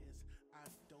 Problem is, I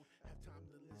don't have time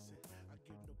to listen. I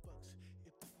give no fucks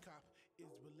if the cop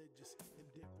is religious,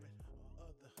 indifferent, or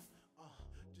other.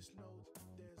 Just know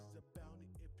there's a bounty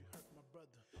if you hurt my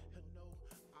brother. He'll know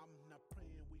I'm not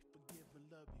praying, we forgive and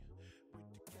love you. Wait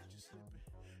to catch you slipping,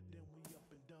 then we up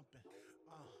and dumping.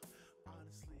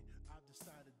 Honestly, I've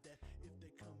decided that if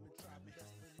they come and try me,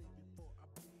 best believe before I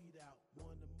bleed out.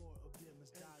 One or more of them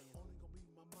is dying. Only gonna be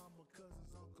my mama,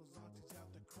 cousins, uncles, aunties out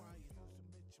there crying. Used to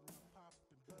mention my pop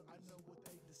and brothers. I know what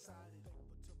they decided.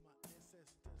 Thankful to my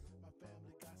ancestors, my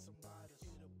family got some riders.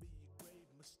 It'll be a grave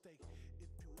mistake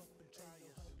if you up and try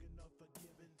it. Hugging or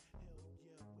forgiving, hell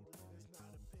yeah, we live. It's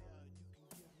not a pair you can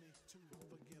give me to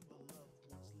forgive a loved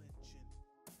one's lynching.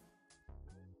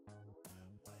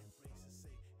 White racists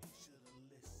say he should've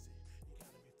listened. You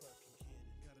gotta be fucking kidding.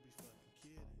 You gotta be fucking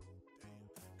kidding. Damn,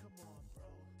 come on, bro.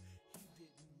 He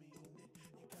didn't mean it.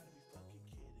 You gotta be fucking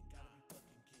kidding. Gotta be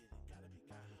fucking kidding. Gotta be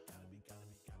fucking kidding. You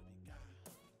gotta be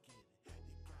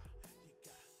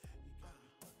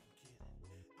fucking kidding.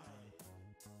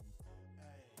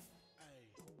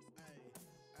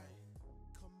 Hey,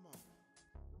 come on.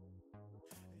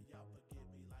 And y'all forgive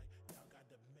me like y'all got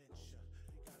dementia.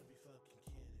 You gotta be fucking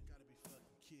kidding. Gotta be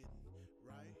fucking kidding,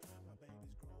 right? My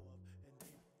babies grow up and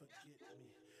they forget me. Gotta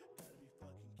be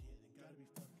fucking kidding. Gotta be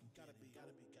fucking kidding. Gotta be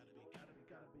fucking. You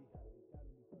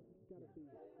gotta be fucking kidding.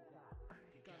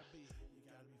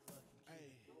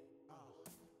 Hey.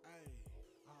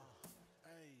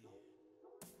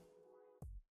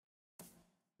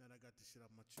 Now that I got this shit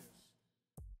off my chest,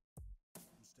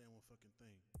 I'm staying one fucking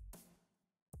thing.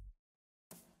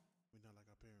 We not like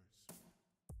our parents.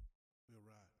 We'll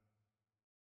ride.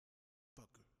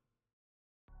 Fucker.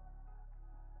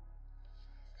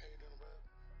 Hey, doing, bro?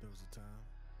 There was a time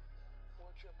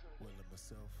where I let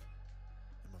myself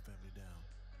and my family down.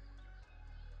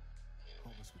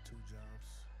 Homeless with 2 jobs.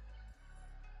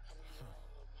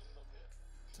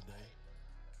 Today,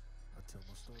 I tell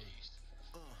my story.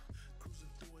 Cruising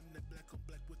through in that black on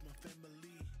black with my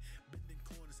family. Bending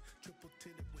corners, triple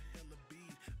tinted with hella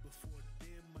bead. Before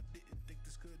then, I didn't think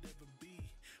this could ever be.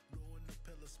 Growing up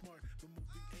hella smart, but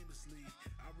moving aimlessly.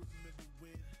 I remember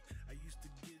when I used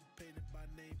to get painted by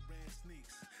name brand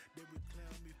sneaks. They would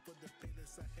clown me for the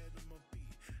paintless I had on my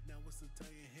feet. Now it's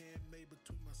Italian handmade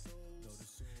between my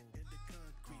soles and the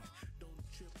concrete. Don't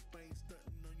trip, I ain't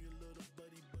stunting on your little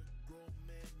buddy, but grown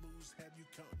man moves have you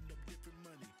counting up different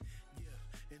money.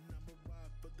 Yeah, and I'ma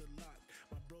ride for the lot.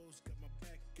 My bros got my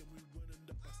back and we running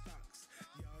up our stocks.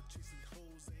 Y'all chasing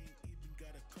hoes, ain't even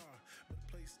got a car, but a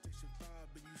PlayStation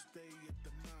 5 and you stay at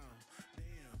the mile.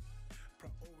 Damn,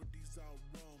 priorities all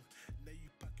wrong. Now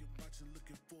you pocket watching,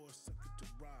 looking for a sucker to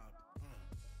rob.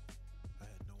 I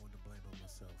had no one to blame but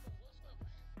myself.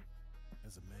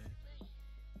 As a man,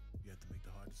 you have to make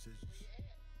the hard decisions,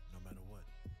 no matter what.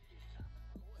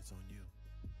 It's on you.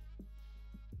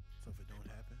 So if it don't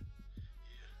happen,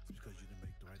 it's because you didn't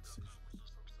make the right decisions.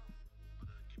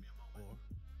 Or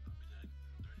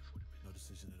no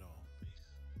decision at all.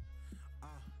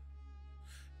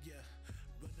 Yeah,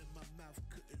 running my mouth,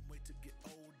 couldn't wait to get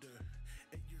older.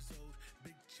 8 years old,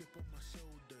 big chip on my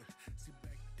shoulder. See,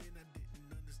 back then I didn't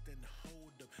understand the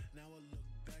hold up. Now I look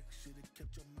back, should've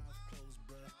kept your mouth closed,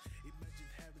 bruh. Imagine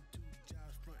having 2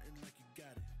 jobs fronting like you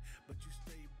got it, but you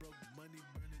stay broke, money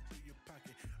burning through your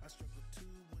pocket. I struggled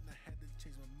too when I had to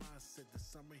change my mindset. The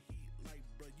summer heat, like,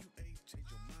 bruh, you ain't changed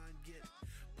your mind yet.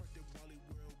 Parked at Wally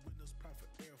World, windows proud for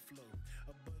airflow.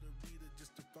 A butter reader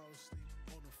just to fall asleep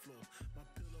on the floor. My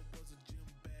pillow was a gym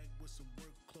bag with some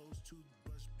work clothes,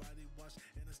 toothbrush, body wash,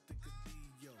 and a stick of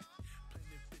Dio.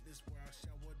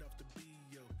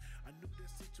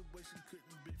 situation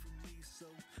couldn't be for me, so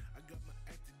I got my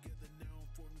act together now. I'm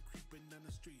forming, creeping down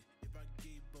the street. If I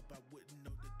gave up, I wouldn't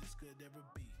know that this could ever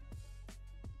be.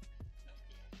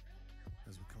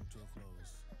 As we come to a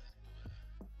close,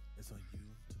 it's on you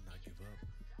to not give up.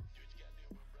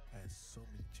 I had so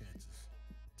many chances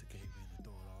to cave in and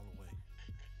throw it all away.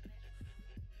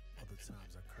 Other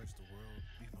times I cursed the world,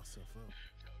 beat myself up.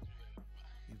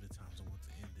 Even the times I want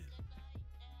to end it,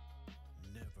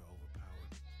 never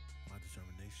overpowered my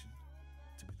determination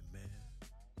to be the man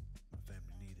my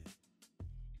family needed.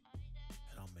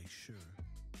 And I'll make sure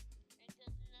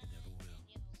it never will.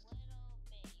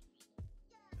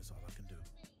 That's all I can do.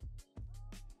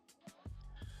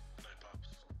 Night,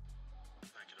 Pops.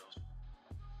 Night, kiddos.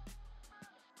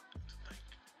 To think,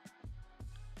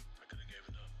 I could have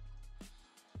given up.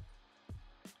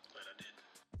 Glad I did.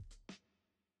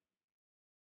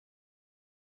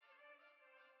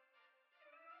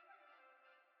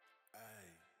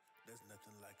 Aye, there's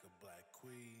nothing like a black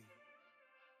queen.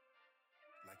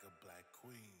 Like a black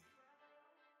queen.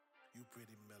 You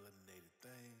pretty melanated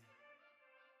thing.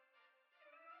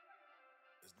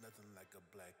 There's nothing like a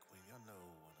black queen, y'all know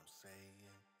what I'm saying.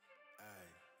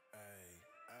 Aye, aye,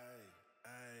 aye,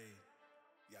 aye.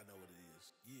 Y'all know what it is.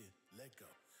 Yeah, let go.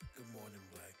 Good morning,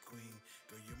 black queen.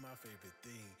 Girl, you're my favorite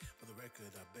thing. For the record,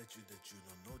 I bet you that you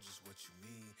don't know just what you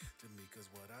mean to me. Cause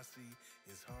what I see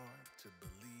is hard to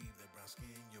believe. That brown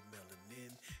skin, your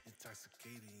melanin,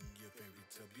 intoxicating. Your fairy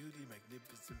tale beauty,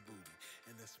 magnificent booty.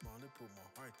 And that small and pull my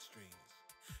heartstrings.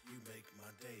 You make my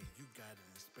day, you got it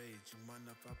in spades. You mind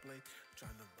if I play? I'm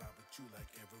trying to vibe with you like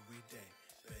every day,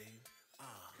 babe.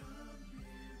 Come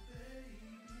here,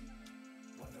 baby.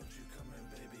 Why don't you come in,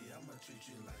 baby? I'ma treat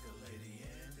you like a lady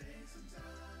and take some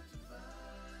time to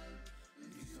vibe.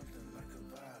 Do something like a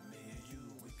vibe, me and you,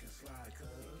 we can slide, cause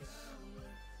you got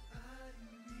what I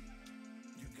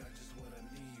need. You got just what I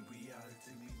need,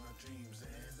 reality meet my dreams.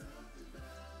 And something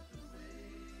about the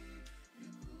way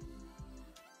you move,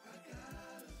 I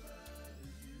got a vibe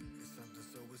with you. It's something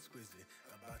so exquisite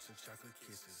about your chocolate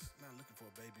kisses. Not looking for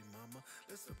a baby mama,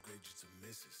 let's upgrade you to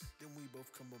Mrs. Then we both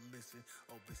come up missing.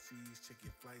 Overseas,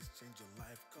 checking flights, change your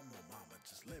life. Come on, mama,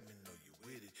 just let me know you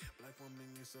with it. Black woman,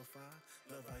 you're so fine.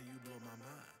 Love how you blow my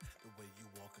mind. The way you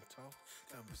walk and talk,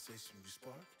 conversation you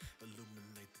spark,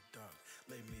 illuminate the dark.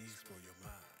 Let me explore your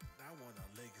mind. I want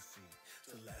our legacy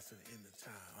to last an end of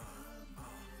time.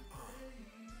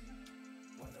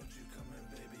 Why don't you come in,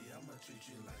 baby? I'ma treat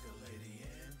you like a lady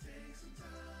and take some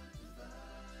time to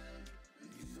vibe.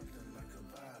 Do something like a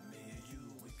vibe, me and you,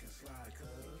 we can slide,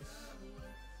 cause you got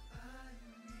what I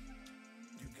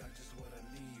need. You got just what I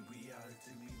need,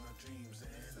 reality meet my dreams.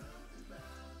 And something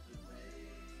about the way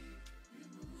you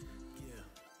move, yeah,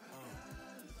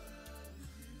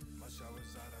 my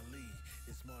shower's out of Lee.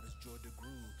 It's smart as Georgia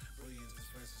Groove. Brilliant as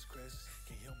Francis Crest.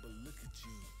 Can't help but look at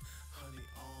you. Honey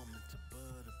almond to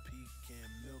butter, pecan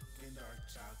milk and dark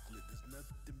chocolate. There's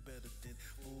nothing better than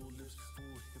full lips,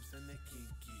 full hips, and that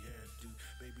kinky hairdo.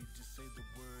 Baby, just say the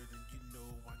word and you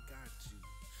know I got you.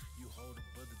 You hold a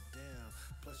brother down,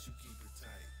 plus you keep it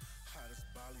tight. Hottest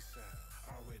Bali sound,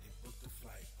 already booked the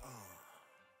flight.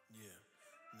 Yeah,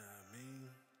 know what I mean?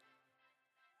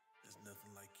 There's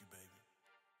nothing like you, baby.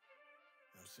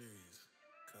 I'm serious,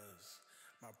 cause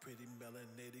my pretty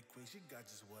melanated queen, she got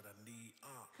just what I need.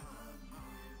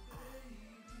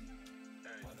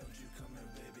 Why don't you come in,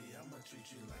 baby? I'ma treat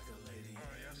you like a lady. Oh,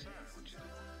 yes, sir. What you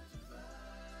doing?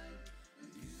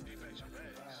 You something like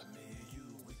a